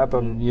assist, that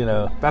doesn't. You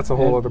know, That's a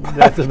whole and other podcast.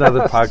 That's another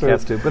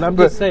podcast too. But I'm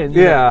just saying.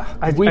 you know,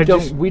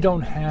 we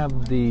don't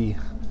have the.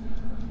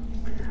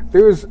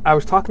 I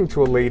was talking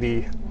to a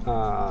lady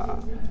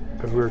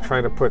as we were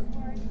trying to put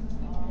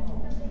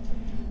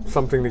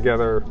something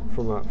together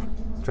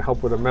to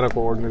help with a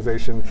medical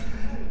organization,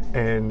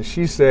 and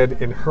she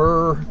said in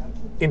her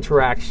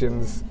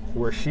interactions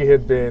where she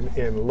had been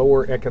in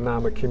lower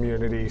economic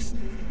communities,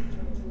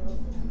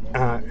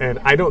 and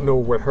I don't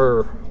know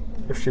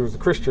if she was a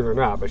Christian or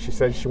not, but she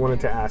said she wanted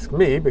to ask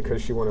me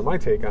because she wanted my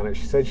take on it.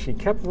 She said she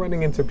kept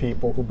running into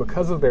people who,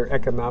 because of their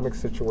economic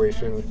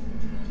situation,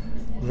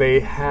 they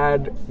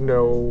had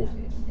no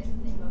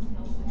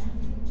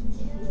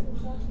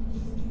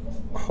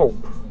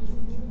hope.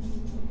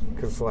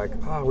 Because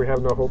we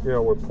have no hope,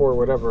 we're poor,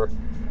 whatever.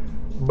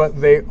 But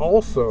they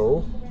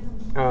also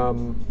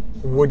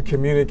would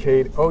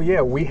communicate, oh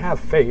yeah, we have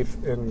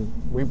faith and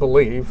we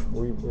believe,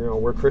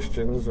 we're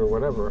Christians or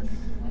whatever.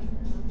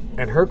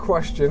 And her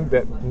question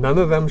that none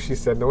of them, she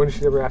said, no one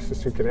she ever asked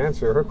us to could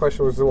answer, her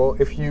question was, well,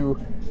 if you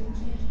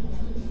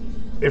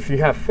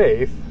have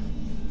faith,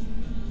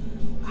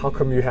 how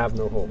come you have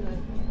no hope?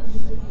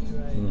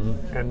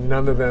 Mm-hmm. And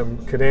none of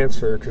them could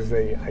answer because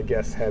they, I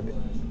guess, had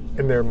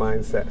in their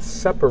mindset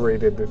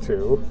separated the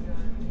two.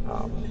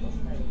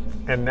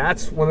 And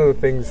that's one of the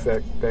things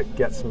that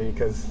gets me,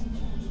 because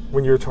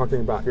when you're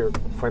talking about your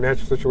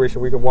financial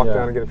situation, we can walk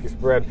down and get a piece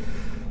of bread,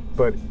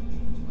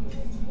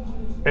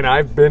 and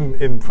I've been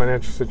in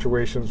financial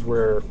situations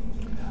where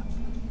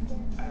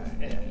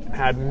I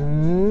had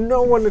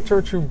no one to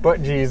turn to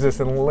but Jesus,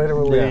 and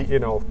literally,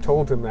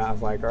 told him that. I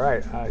was like, all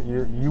right,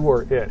 you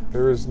are it.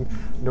 There is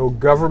no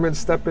government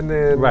stepping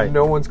in. Right.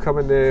 No one's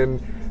coming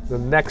in. The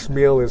next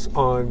meal is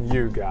on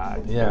you,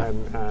 God. Yeah.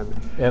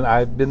 And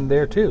I've been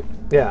there too.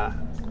 Yeah.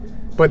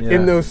 But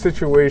in those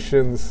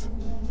situations...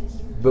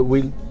 But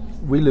we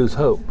lose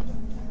hope.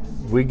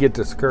 We get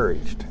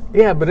discouraged.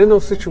 Yeah, but in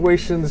those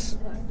situations,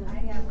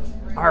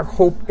 our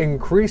hope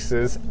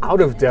increases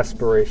out of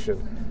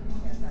desperation.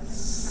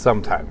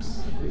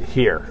 Sometimes.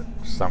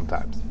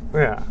 Sometimes.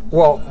 Yeah.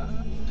 Well,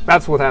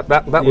 that's what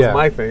happened. That was Yeah.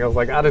 my thing. I was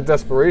like, out of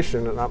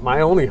desperation, and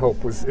my only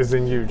hope is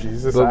in you,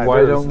 Jesus. But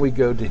why don't we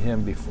go to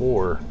him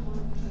before?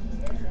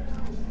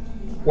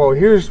 Well,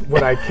 here's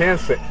what I can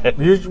say.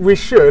 We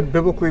should,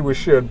 biblically we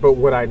should, but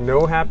what I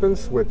know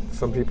happens with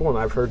some people, and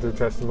I've heard their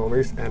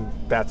testimonies, and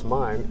that's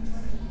mine,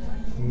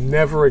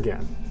 never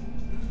again.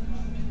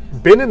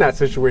 Been in that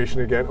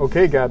situation again.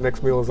 Okay, God,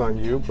 next meal is on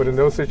you. But in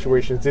those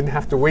situations, didn't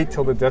have to wait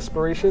till the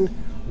desperation,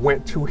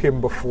 went to him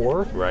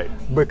before. Right.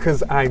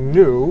 Because I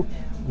knew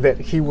that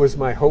he was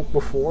my hope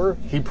before.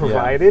 He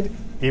provided,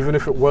 even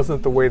if it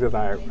wasn't the way that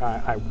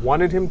I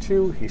wanted him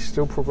to. He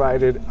still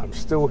provided. I'm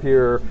still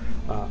here.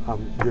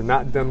 You're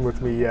not done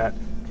with me yet.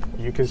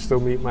 You can still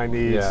meet my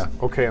needs. Yeah.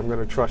 Okay, I'm going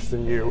to trust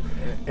in you.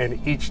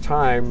 And each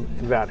time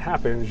that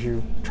happens,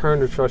 you turn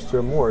to trust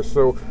him more.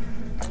 So.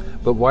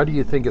 But why do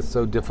you think it's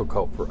so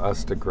difficult for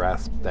us to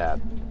grasp that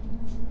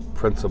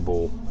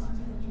principle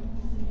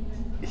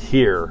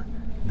here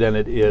than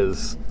it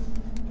is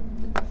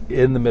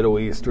in the Middle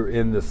East or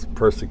in this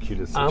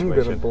persecuted situation? I'm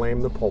going to blame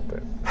the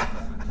pulpit.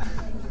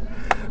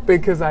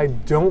 Because I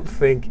don't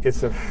think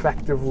it's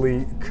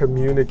effectively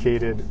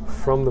communicated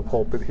from the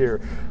pulpit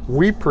here.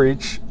 We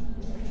preach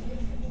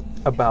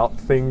about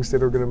things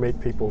that are going to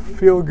make people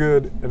feel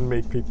good and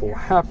make people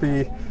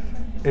happy,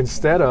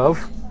 instead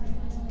of,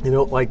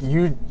 like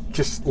you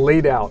just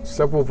laid out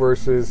several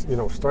verses,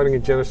 starting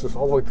in Genesis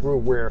all the way through,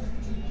 where,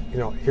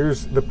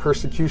 here's the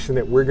persecution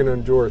that we're going to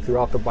endure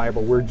throughout the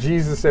Bible, where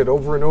Jesus said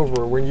over and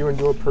over, when you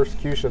endure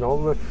persecution, all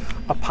the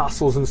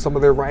apostles in some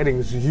of their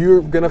writings,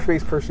 you're going to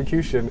face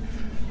persecution,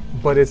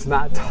 but it's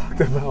not talked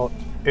about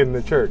in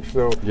the church.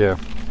 So yeah,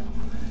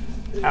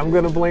 I'm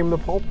going to blame the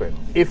pulpit.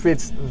 If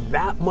it's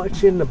that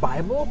much in the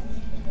Bible,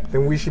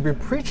 then we should be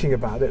preaching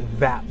about it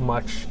that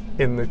much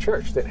in the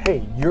church, that,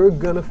 hey, you're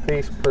going to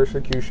face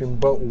persecution,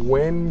 but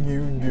when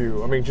you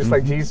do, just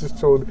like Jesus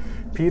told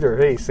Peter,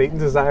 hey, Satan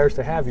desires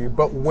to have you,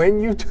 but when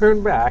you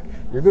turn back,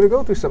 you're going to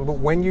go through something, but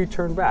when you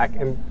turn back,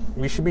 and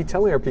we should be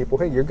telling our people,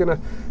 hey, you're going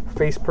to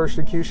face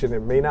persecution.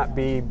 It may not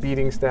be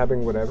beating,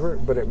 stabbing, whatever,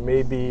 but it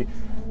may be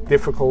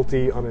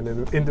difficulty on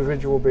an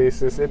individual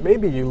basis. It may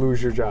be you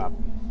lose your job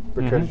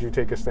because you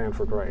take a stand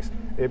for Christ.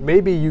 It may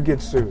be you get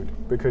sued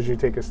because you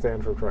take a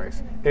stand for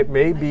Christ. It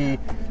may be,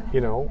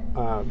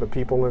 the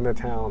people in the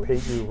town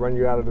hate you, run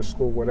you out of the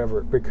school,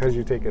 whatever, because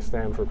you take a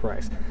stand for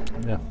Christ.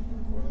 Yeah.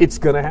 It's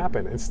going to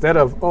happen. Instead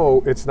of,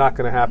 oh, it's not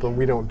going to happen,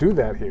 we don't do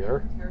that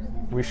here,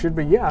 we should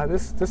be,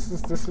 this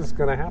is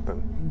going to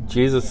happen.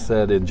 Jesus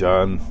said in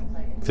John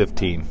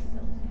 15,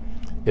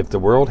 if the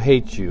world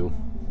hates you,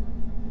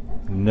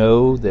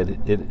 know that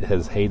it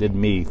has hated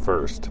me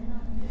first.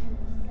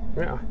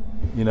 Yeah.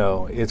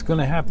 It's going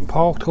to happen.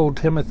 Paul told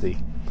Timothy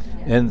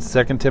in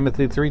 2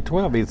 Timothy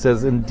 3:12, he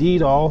says,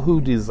 indeed, all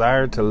who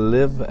desire to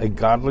live a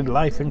godly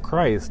life in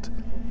Christ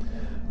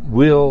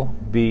will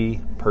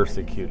be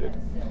persecuted.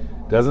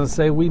 Doesn't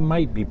say we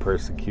might be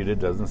persecuted.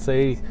 Doesn't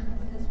say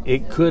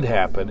it could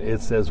happen.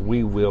 It says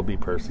we will be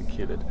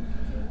persecuted.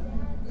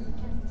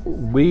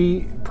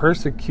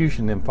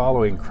 Persecution in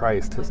following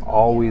Christ has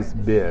always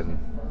been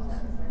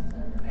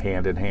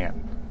hand in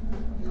hand.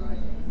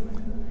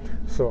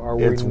 So are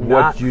we It's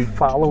not what you-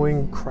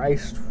 following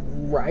Christ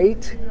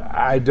right?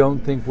 I don't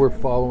think we're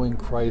following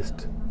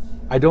Christ.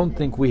 I don't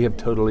think we have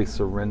totally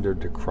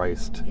surrendered to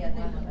Christ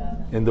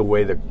in the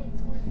way that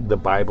the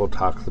Bible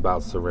talks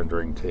about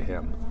surrendering to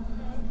Him.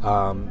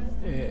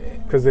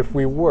 Because if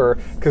we were,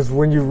 because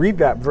when you read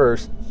that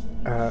verse,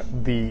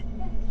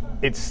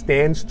 it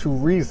stands to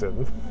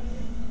reason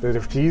that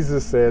if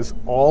Jesus says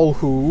all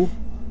who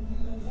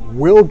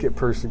will get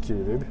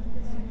persecuted,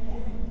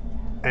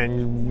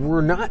 and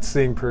we're not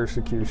seeing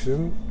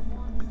persecution,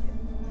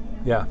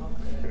 Yeah,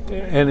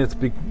 and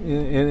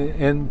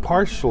and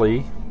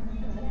partially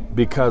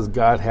because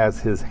God has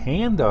His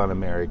hand on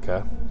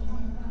America,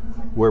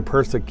 where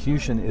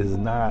persecution is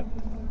not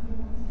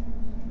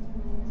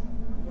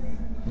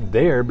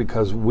there,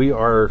 because we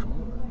are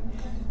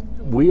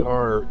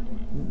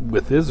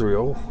with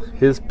Israel,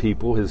 His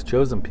people, His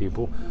chosen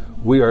people.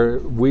 We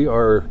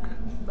are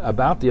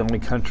about the only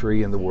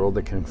country in the world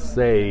that can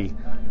say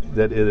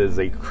that it is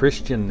a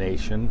Christian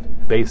nation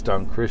based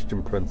on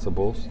Christian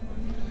principles.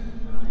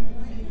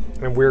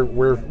 and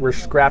we're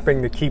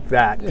scrapping to keep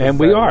that. And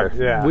we are.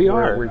 Yeah, we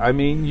are. we I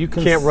mean, you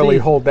can't really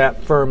hold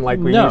that firm like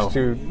we used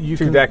to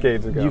two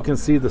decades ago. You can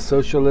see the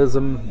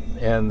socialism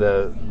and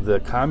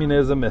the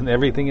communism and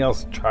everything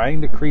else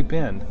trying to creep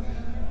in,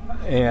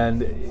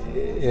 and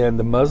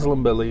the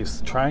Muslim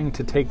beliefs trying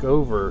to take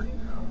over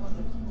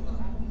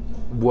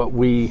what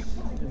we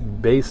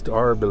based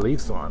our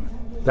beliefs on.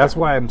 That's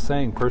why I'm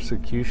saying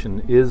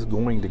persecution is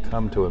going to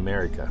come to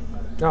America.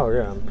 Oh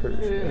yeah, I'm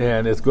pretty sure.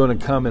 And it's going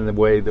to come in the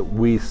way that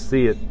we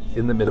see it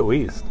in the Middle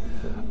East.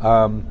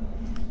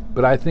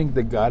 But I think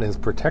that God has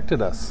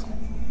protected us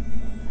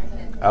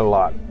a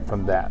lot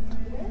from that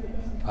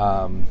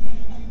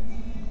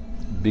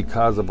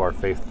because of our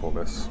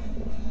faithfulness.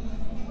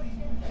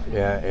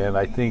 And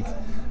I think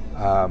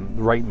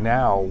right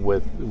now,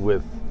 with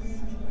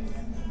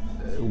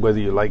whether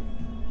you like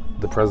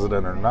the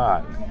president or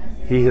not,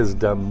 he has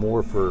done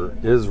more for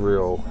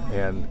Israel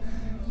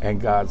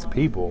and God's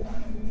people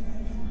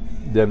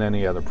than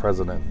any other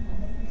president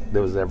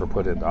that was ever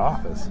put into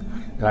office.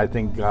 And I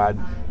think God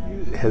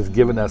has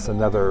given us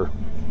another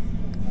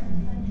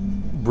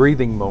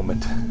breathing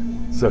moment,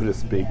 so to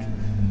speak,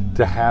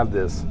 to have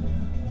this.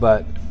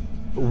 But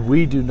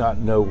we do not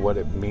know what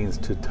it means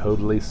to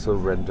totally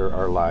surrender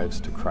our lives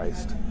to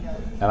Christ.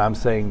 And I'm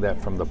saying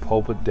that from the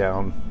pulpit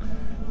down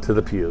to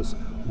the pews.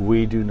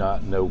 We do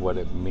not know what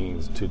it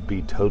means to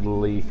be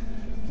totally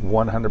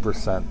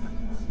 100%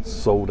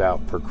 sold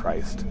out for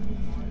Christ.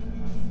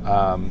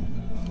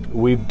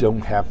 We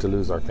don't have to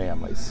lose our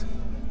families.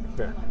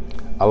 Yeah.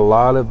 A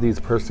lot of these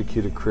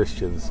persecuted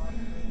Christians,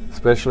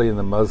 especially in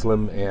the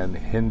Muslim and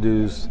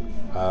Hindus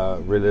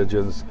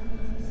religions,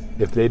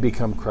 if they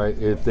become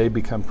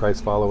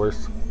Christ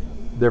followers,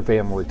 their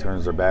family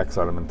turns their backs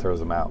on them and throws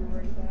them out.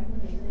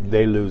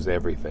 They lose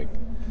everything.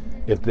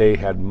 If they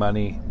had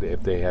money,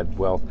 if they had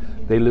wealth,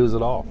 they lose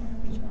it all.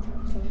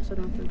 So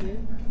don't forget.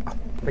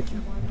 Thank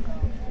you.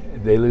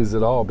 They lose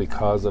it all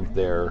because of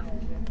their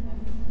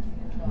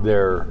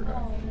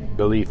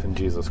belief in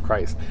Jesus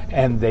Christ.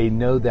 And they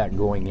know that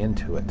going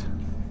into it.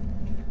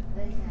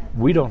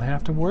 We don't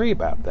have to worry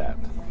about that.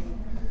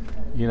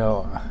 You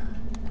know,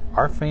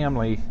 our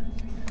family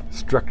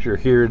structure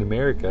here in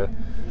America,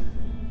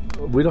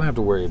 we don't have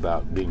to worry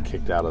about being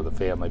kicked out of the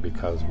family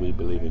because we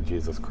believe in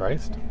Jesus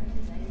Christ.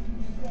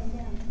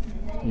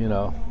 You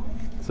know,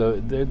 so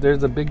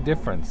there's a big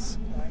difference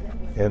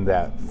in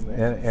that.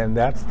 And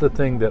that's the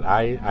thing that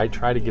I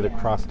try to get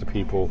across to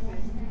people.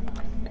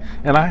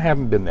 And I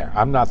haven't been there.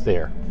 I'm not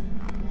there.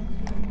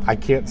 I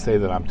can't say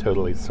that I'm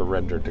totally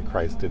surrendered to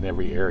Christ in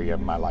every area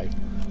of my life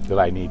that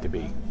I need to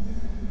be.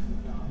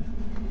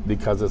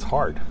 Because it's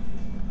hard.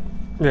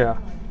 Yeah.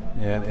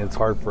 And it's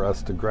hard for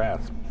us to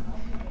grasp.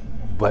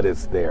 But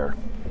it's there.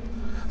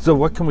 So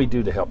what can we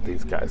do to help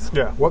these guys?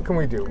 Yeah. What can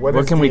we do? What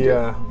is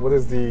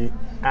the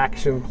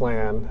action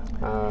plan?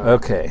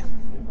 Okay.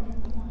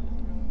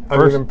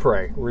 Other First- than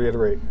pray.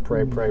 Reiterate.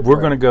 Pray. We're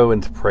going to go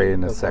into pray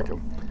in a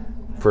second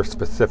for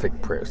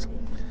specific prayers.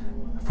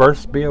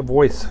 First, be a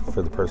voice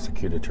for the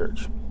persecuted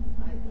church.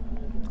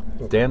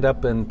 Stand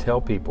up and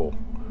tell people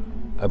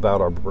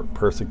about our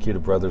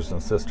persecuted brothers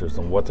and sisters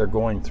and what they're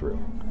going through.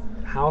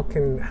 How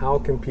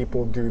can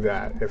people do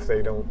that if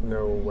they don't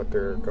know what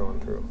they're going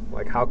through?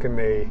 Like, how can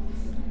they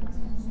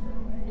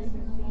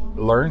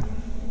Learn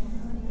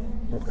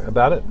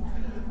about it?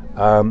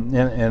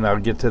 And I'll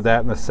get to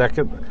that in a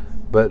second.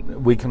 But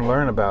we can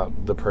learn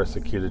about the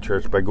persecuted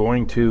church by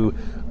going to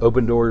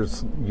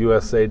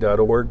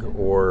opendoorsusa.org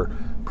or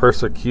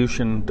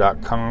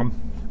persecution.com,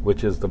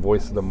 which is the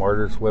Voice of the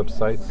Martyrs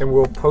website. And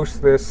we'll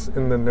post this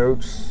in the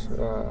notes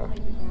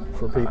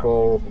for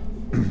people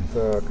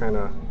to kind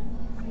of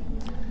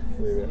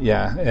read it.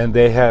 Yeah, and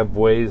they have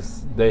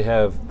ways, they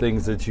have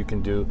things that you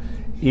can do.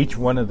 Each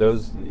one of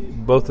those,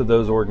 both of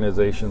those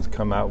organizations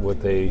come out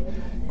with a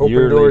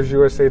yearly,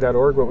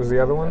 OpenDoorsUSA.org. What was the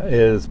other one?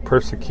 is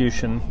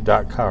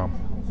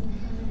persecution.com.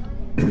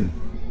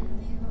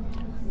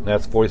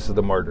 That's Voice of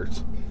the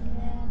Martyrs.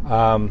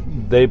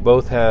 They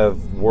both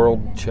have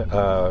world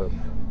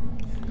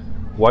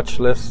watch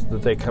lists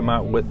that they come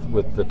out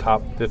with the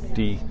top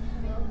 50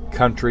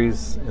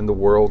 countries in the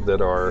world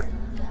that are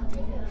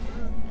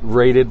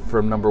rated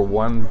from number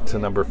 1 to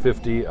number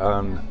 50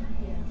 on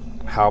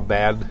how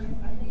bad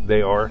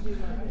they are.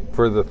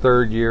 For the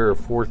third year or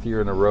fourth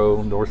year in a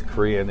row, North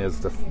Korea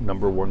is the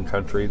number 1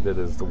 country that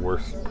is the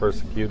worst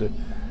persecuted.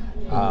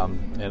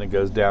 And it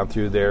goes down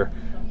through there.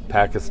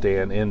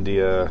 Pakistan,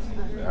 India,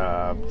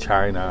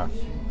 China,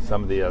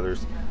 some of the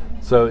others.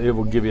 So it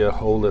will give you a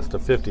whole list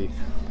of 50.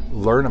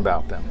 Learn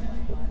about them.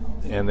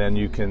 And then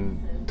you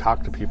can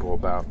talk to people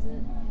about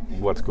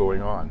what's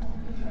going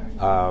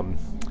on.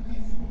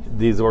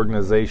 These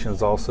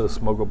organizations also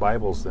smuggle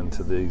Bibles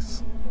into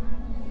these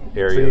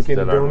areas. So you can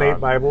that donate are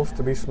not. Bibles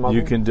to be smuggled?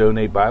 You can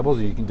donate Bibles.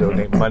 You can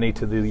donate money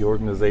to the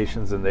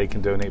organizations, and they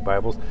can donate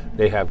Bibles.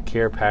 They have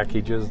care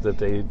packages that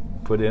they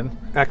put in.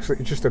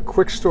 Actually, just a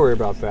quick story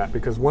about that,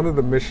 because one of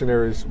the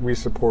missionaries we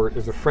support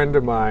is a friend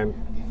of mine.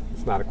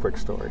 It's not a quick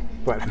story,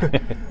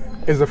 but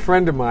is a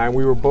friend of mine.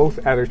 We were both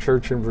at a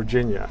church in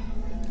Virginia,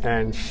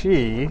 and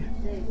she,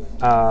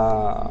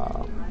 let's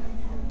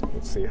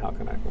see, how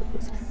can I put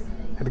this?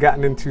 Had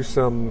gotten into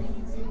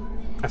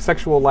a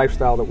sexual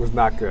lifestyle that was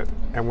not good.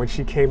 And when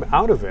she came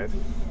out of it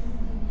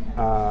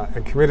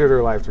and committed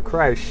her life to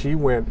Christ, she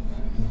went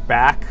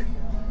back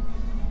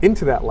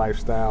into that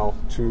lifestyle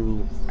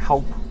to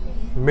help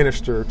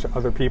minister to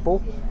other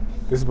people.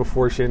 This is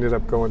before she ended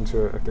up going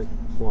to, I think,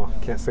 well,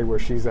 I can't say where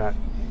she's at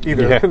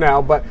either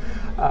now, but,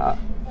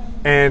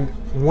 and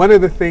one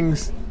of the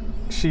things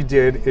she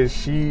did is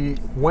she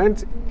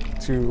went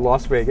to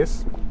Las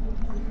Vegas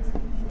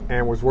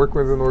and was working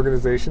with an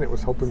organization that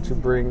was hoping to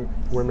bring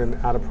women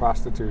out of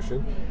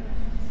prostitution.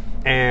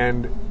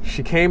 And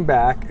she came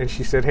back and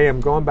she said, hey,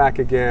 I'm going back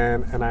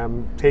again and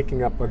I'm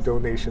taking up a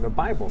donation of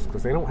Bibles,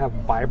 because they don't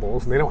have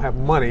Bibles and they don't have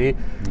money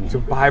to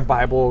buy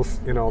Bibles.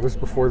 You know, this is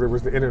before there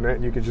was the internet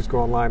and you could just go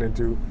online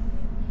and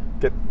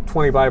get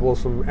 20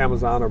 Bibles from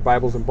Amazon or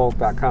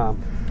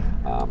BiblesInBulk.com.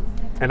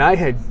 And I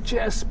had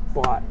just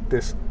bought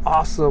this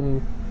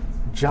awesome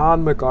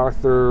John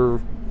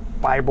MacArthur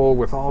Bible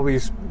with all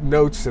these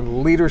notes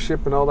and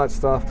leadership and all that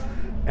stuff.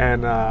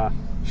 And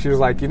she was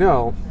like, you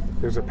know,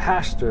 there's a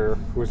pastor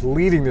who was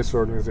leading this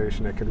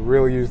organization that could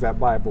really use that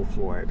Bible,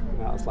 Floyd.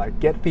 And I was like,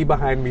 get thee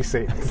behind me,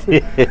 Satan.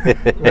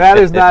 That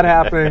is not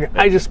happening.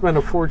 I just spent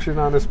a fortune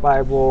on this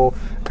Bible,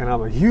 and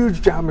I'm a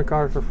huge John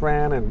MacArthur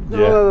fan, and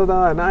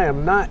and I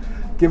am not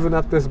giving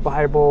up this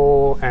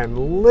Bible.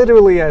 And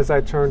literally as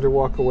I turned to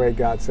walk away,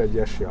 God said,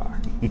 yes, you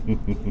are.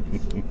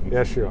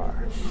 Yes, you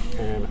are.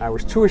 And I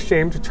was too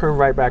ashamed to turn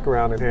right back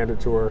around and hand it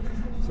to her.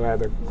 So I had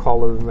to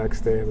call her the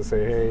next day and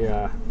say,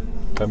 hey,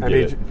 I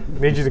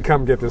need you to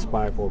come get this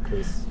Bible,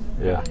 because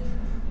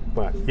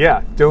But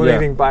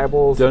donating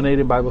Bibles.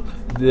 Donating Bibles.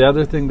 The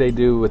other thing they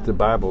do with the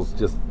Bibles,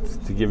 just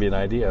to give you an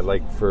idea,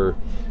 like for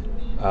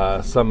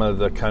some of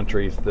the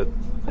countries that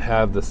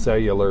have the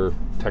cellular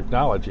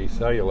technology,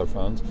 cellular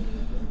phones,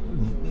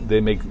 they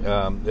make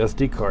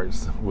SD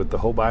cards with the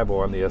whole Bible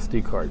on the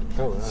SD card,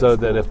 so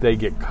that if they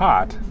get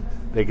caught,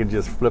 they can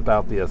just flip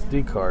out the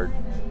SD card,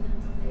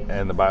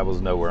 and the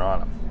Bible's nowhere on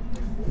them.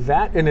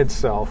 That in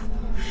itself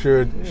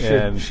should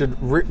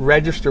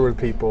register with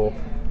people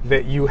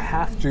that you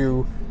have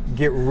to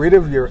get rid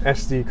of your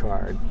SD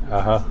card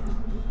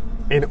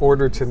in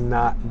order to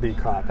not be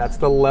caught. That's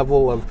the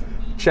level of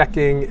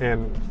checking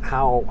and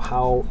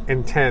how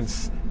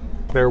intense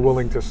they're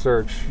willing to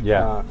search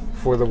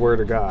for the Word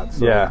of God.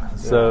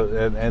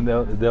 So, and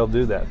they'll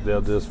do that.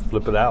 They'll just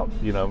flip it out.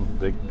 You know,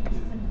 it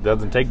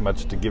doesn't take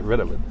much to get rid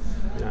of it.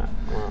 Yeah.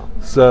 Wow.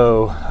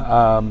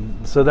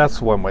 So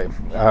that's one way.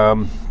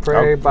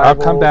 Pray, I'll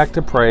come back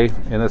to pray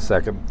in a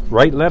second.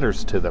 Write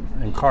letters to them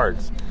and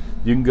cards.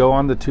 You can go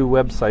on the 2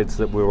 websites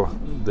that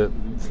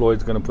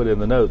Floyd's going to put in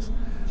the notes.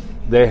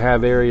 They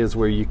have areas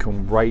where you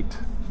can write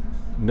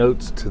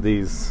notes to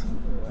these,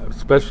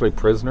 especially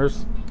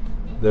prisoners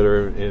that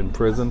are in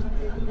prison.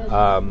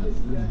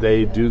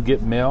 They do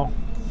get mail.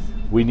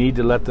 We need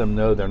to let them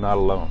know they're not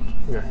alone.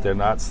 Yeah. They're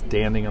not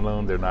standing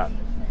alone. They're not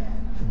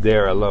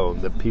there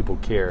alone, that people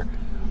care.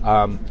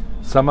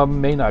 Some of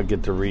them may not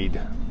get to read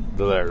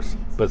the letters,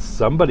 but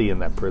somebody in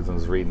that prison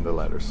is reading the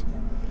letters.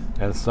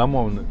 And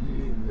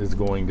someone is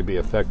going to be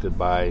affected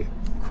by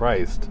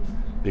Christ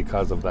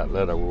because of that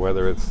letter,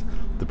 whether it's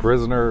the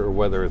prisoner or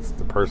whether it's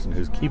the person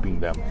who's keeping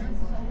them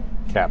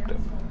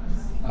captive,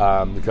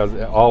 because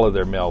all of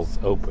their mail's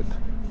opened.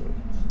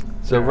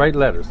 So write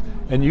letters.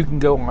 And you can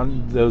go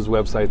on those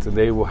websites and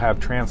they will have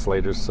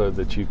translators so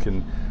that you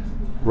can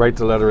write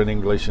the letter in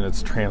English and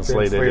it's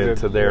translated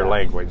into their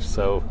language.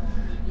 So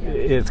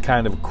it's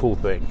kind of a cool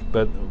thing.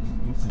 But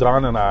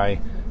Dawn and I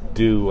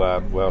do,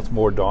 well, it's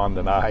more Dawn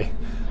than I,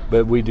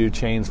 but we do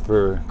chains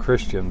for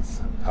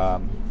Christians,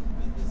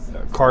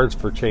 cards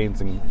for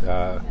chains and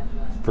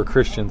for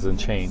Christians and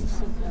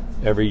chains.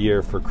 every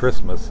year for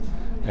Christmas,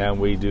 and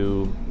we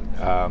do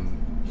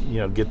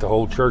get the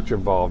whole church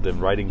involved in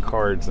writing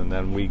cards, and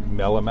then we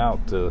mail them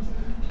out to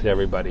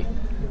everybody.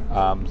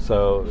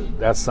 So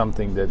that's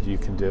something that you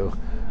can do.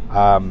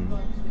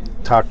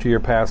 Talk to your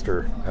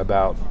pastor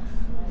about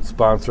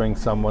sponsoring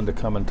someone to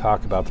come and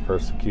talk about the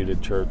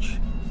persecuted church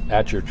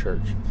at your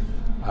church.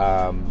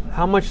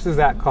 How much does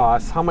that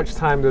cost? How much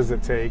time does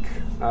it take?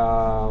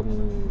 Go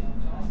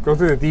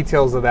through the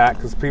details of that,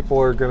 because people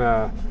are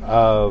gonna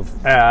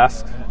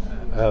ask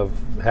of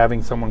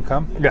having someone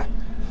come. Yeah,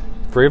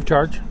 Free of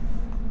charge.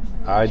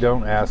 I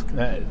don't ask.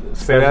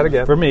 Say that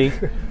again.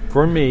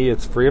 For me,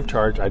 it's free of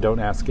charge. I don't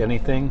ask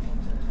anything.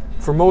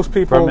 For most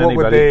people, From what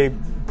would anybody. they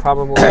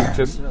probably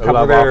just cover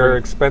love their offering.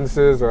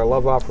 expenses, or a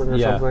love offering or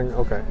Yeah. something?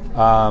 Okay.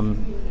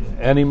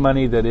 Any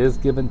money that is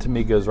given to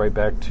me goes right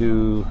back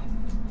to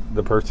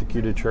the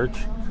persecuted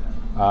church.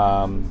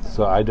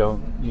 So I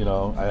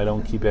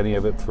don't keep any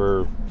of it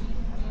for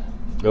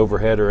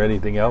overhead or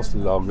anything else.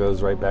 It all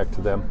goes right back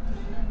to them.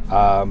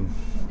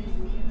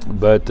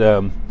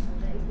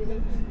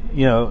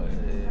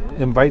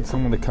 Invite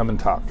someone to come and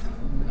talk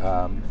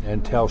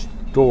and tell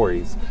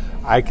stories.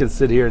 I could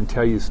sit here and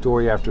tell you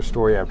story after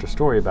story after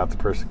story about the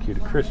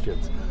persecuted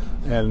Christians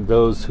and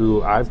those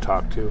who I've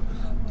talked to,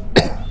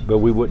 but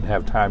we wouldn't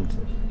have time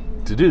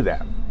to do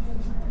that.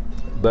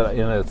 But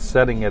in a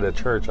setting at a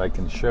church, I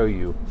can show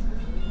you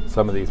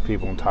some of these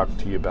people and talk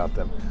to you about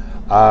them.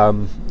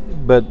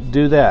 But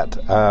do that.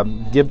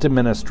 Give to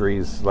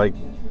ministries like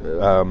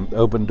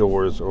Open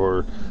Doors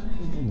or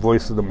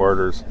Voice of the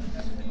Martyrs.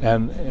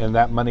 And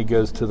that money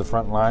goes to the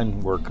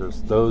frontline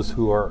workers, those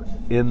who are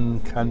in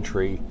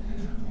country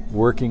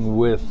working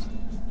with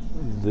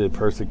the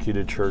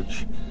persecuted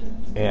church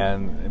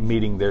and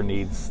meeting their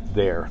needs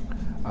there.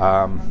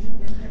 And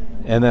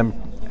then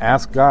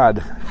ask God,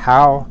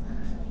 how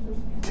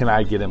can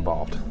I get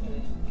involved?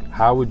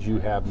 How would you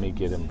have me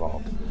get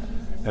involved?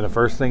 And the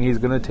first thing he's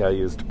going to tell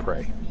you is to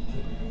pray.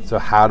 So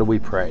how do we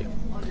pray?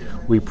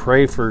 We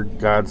pray for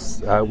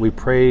we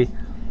pray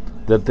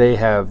that they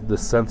have the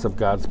sense of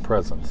God's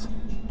presence.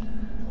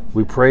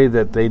 We pray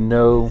that they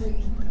know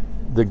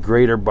the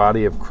greater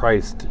body of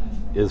Christ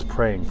is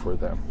praying for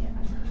them.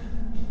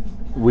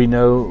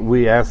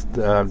 We ask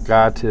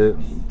God to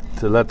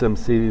let them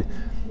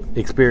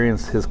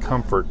experience his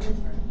comfort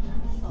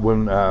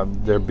when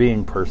they're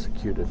being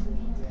persecuted.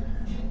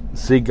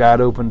 See God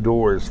open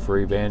doors for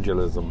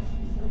evangelism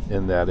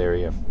in that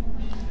area.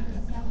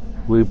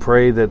 We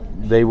pray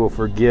that they will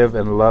forgive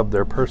and love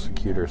their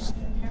persecutors,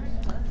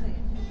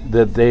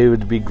 that they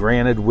would be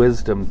granted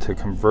wisdom to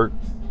convert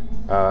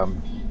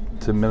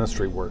to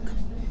ministry work.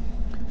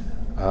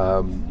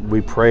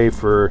 We pray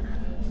for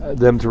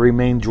them to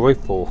remain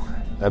joyful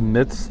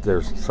amidst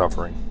their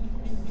suffering,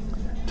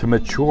 to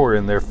mature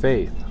in their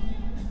faith,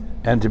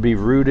 and to be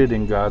rooted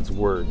in God's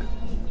Word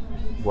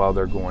while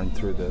they're going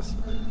through this.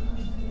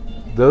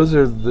 Those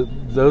are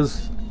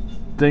those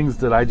things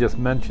that I just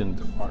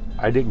mentioned.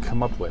 I didn't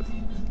come up with.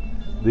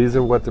 These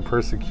are what the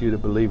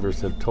persecuted believers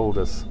have told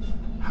us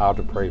how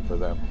to pray for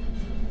them.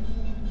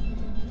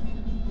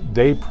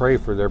 They pray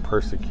for their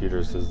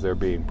persecutors as they're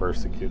being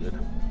persecuted.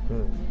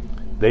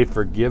 They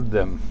forgive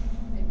them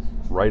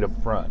right up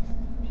front.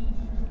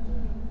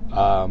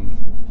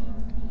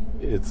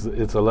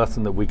 It's a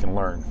lesson that we can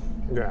learn.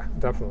 Yeah,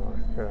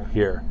 definitely. Yeah.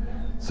 Here.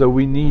 So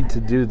we need to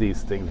do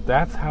these things.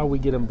 That's how we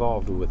get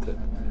involved with it.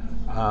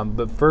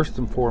 But first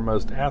and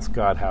foremost, ask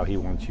God how he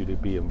wants you to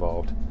be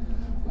involved.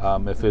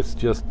 If it's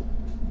just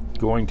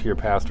going to your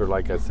pastor,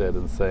 like I said,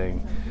 and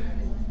saying,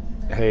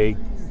 hey,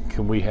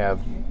 can we have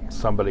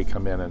somebody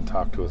come in and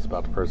talk to us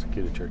about the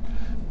persecuted church?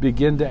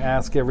 Begin to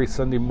ask every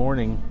Sunday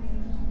morning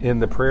in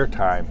the prayer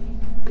time,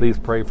 please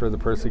pray for the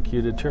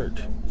persecuted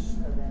church.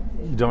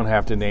 You don't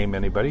have to name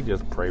anybody,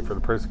 just pray for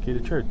the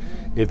persecuted church.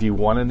 If you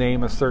want to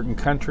name a certain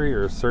country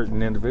or a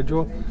certain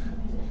individual,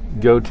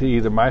 go to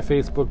either my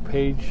Facebook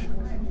page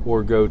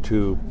or go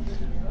to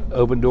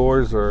Open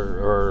Doors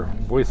or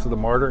Voice of the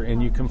Martyr,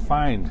 and you can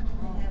find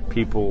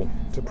people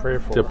To pray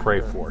for.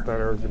 That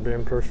are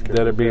being persecuted.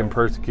 that are being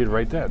persecuted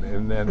right then,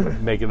 and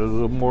then make it a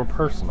little more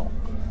personal.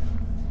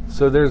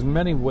 So there's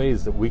many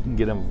ways that we can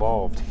get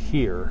involved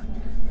here,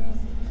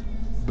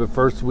 but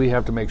first we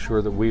have to make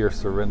sure that we are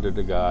surrendered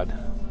to God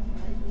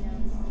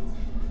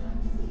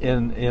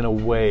in a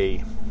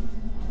way.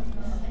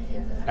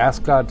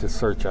 Ask God to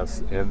search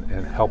us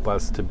and help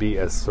us to be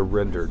as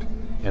surrendered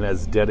and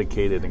as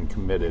dedicated and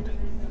committed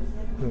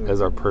as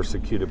our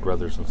persecuted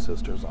brothers and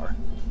sisters are.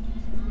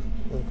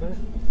 Okay.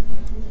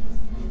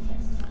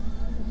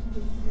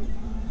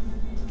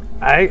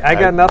 I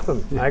got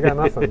nothing. I got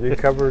nothing. You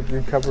covered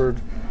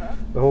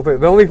the whole thing.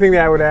 The only thing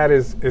that I would add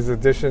is to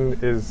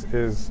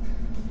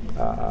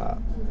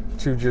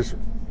just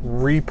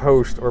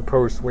repost or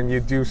post when you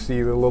do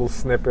see the little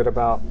snippet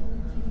about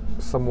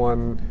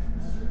someone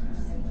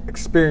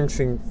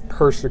experiencing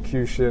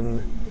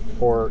persecution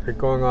or it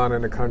going on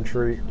in a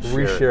country. Sure.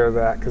 Reshare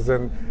that, because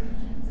then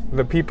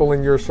the people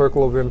in your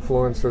circle of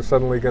influence are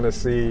suddenly going to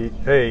see,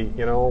 hey,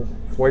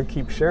 Floyd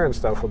keeps sharing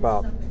stuff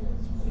about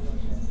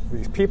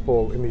these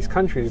people in these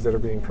countries that are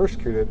being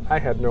persecuted, I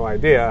had no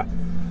idea.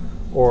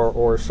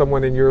 Or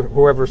someone in your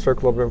whoever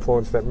circle of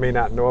influence that may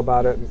not know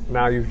about it,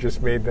 now you've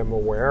just made them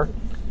aware,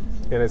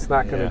 and it's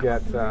not going to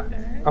get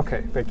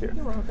okay, thank you.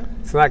 You're welcome.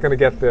 It's not going to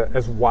get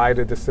as wide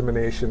a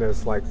dissemination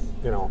as, like,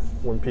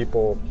 when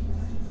people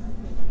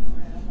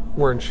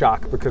were in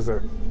shock because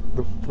of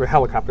the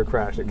helicopter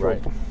crash that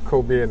killed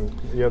Kobe and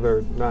the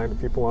other 9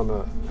 people on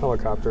the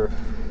helicopter,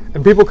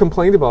 and people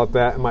complained about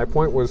that. And my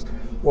point was,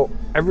 well,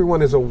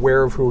 everyone is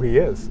aware of who he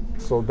is,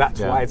 so that's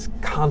why it's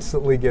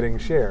constantly getting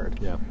shared.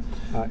 Yeah.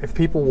 If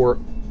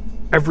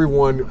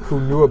everyone who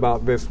knew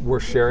about this were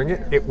sharing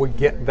it, it would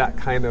get that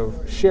kind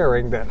of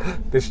sharing that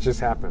this just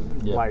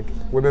happened. Yeah. Like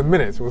within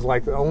minutes, it was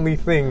like the only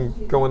thing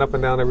going up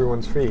and down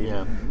everyone's feed.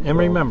 Yeah. And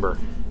remember,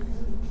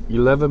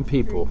 11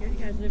 people. You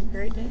guys have a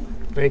great day.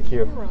 Thank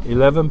you.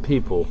 11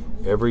 people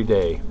every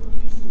day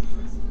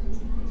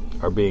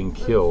are being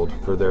killed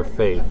for their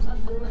faith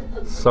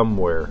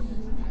somewhere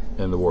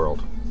in the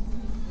world.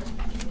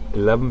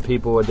 11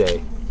 people a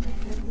day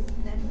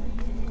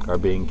are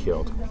being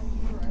killed.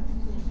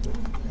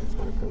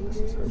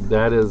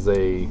 That is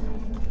a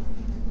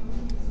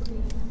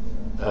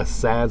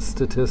sad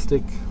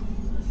statistic,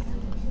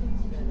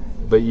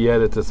 but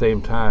yet at the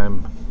same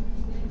time,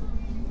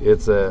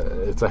 it's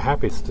a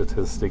happy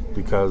statistic,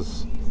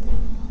 because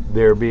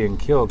they're being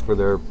killed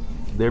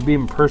they're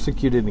being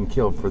persecuted and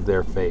killed for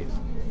their faith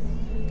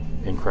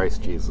in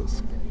Christ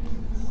Jesus.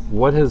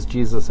 What has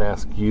Jesus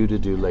asked you to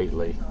do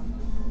lately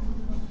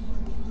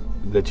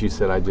that you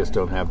said, I just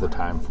don't have the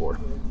time for?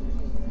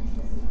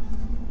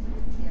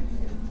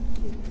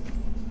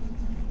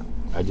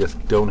 I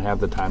just don't have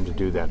the time to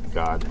do that,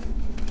 God.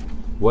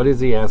 What is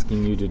he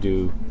asking you to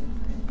do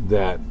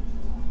that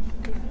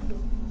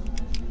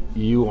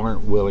you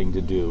aren't willing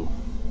to do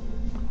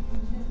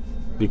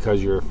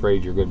because you're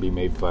afraid you're going to be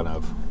made fun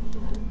of,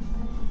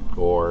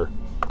 or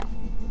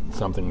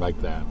something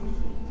like that?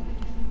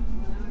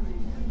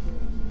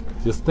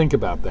 Just think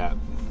about that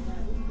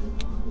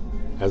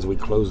as we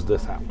close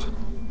this out.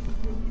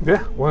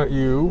 Yeah, why don't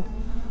you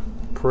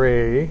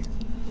pray?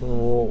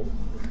 We'll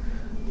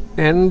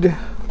end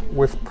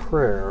with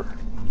prayer.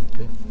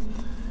 Okay.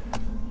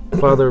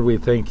 Father, we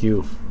thank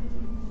you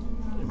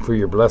for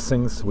your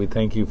blessings. We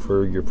thank you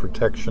for your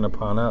protection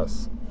upon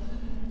us.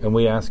 And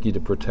we ask you to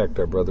protect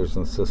our brothers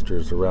and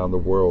sisters around the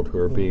world who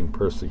are being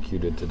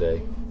persecuted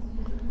today.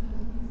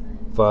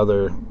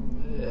 Father,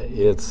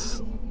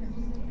 it's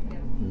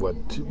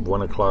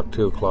 1 o'clock,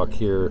 2 o'clock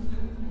here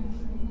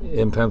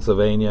in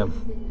Pennsylvania.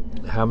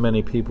 How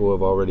many people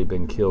have already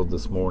been killed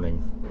this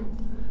morning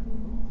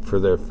for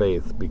their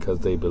faith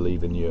because they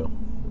believe in you?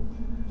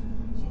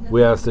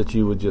 We ask that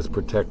you would just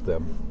protect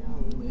them,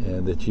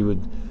 and that you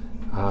would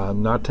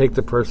not take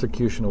the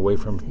persecution away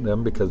from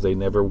them, because they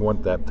never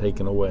want that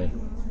taken away,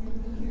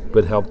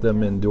 but help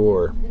them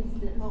endure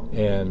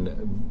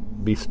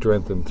and be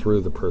strengthened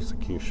through the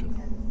persecution.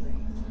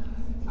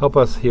 Help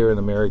us here in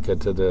America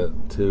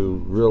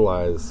to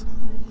realize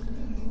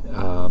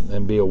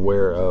and be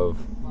aware of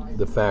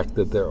the fact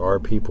that there are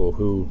people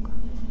who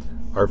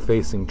are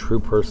facing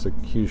true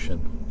persecution,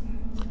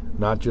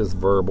 not just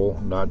verbal,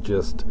 not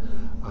just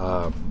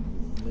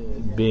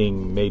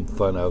being made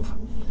fun of,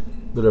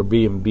 but are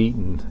being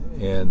beaten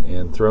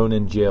and thrown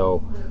in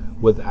jail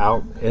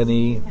without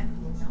any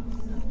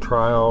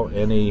trial,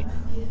 any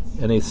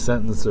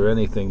sentence or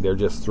anything. They're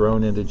just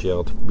thrown into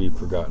jail to be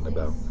forgotten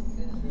about.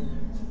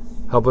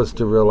 Help us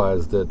to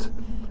realize that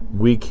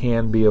we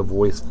can be a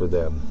voice for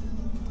them,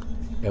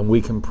 and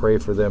we can pray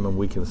for them, and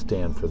we can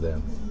stand for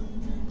them.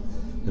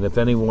 And if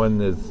anyone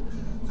is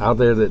out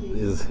there that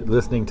is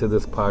listening to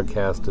this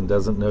podcast and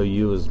doesn't know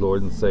you as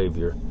Lord and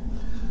Savior,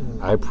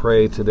 I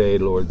pray today,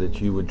 Lord,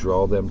 that you would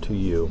draw them to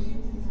you,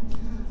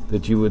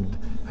 that you would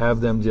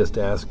have them just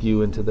ask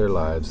you into their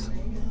lives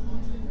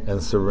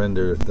and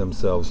surrender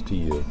themselves to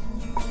you.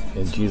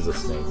 In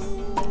Jesus' name,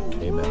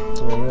 amen.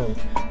 Amen.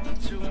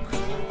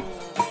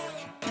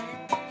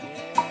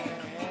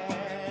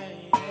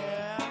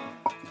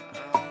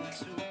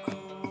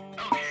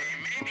 Okay,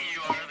 maybe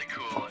you are the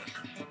coolest.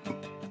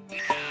 No,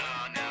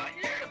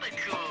 you're the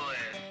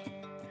coolest.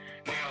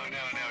 No,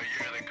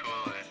 you're the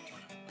coolest.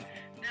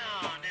 No,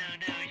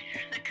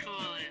 you're the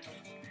coolest.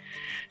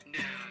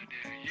 No,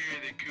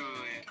 you're the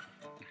coolest.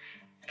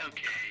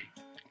 Okay.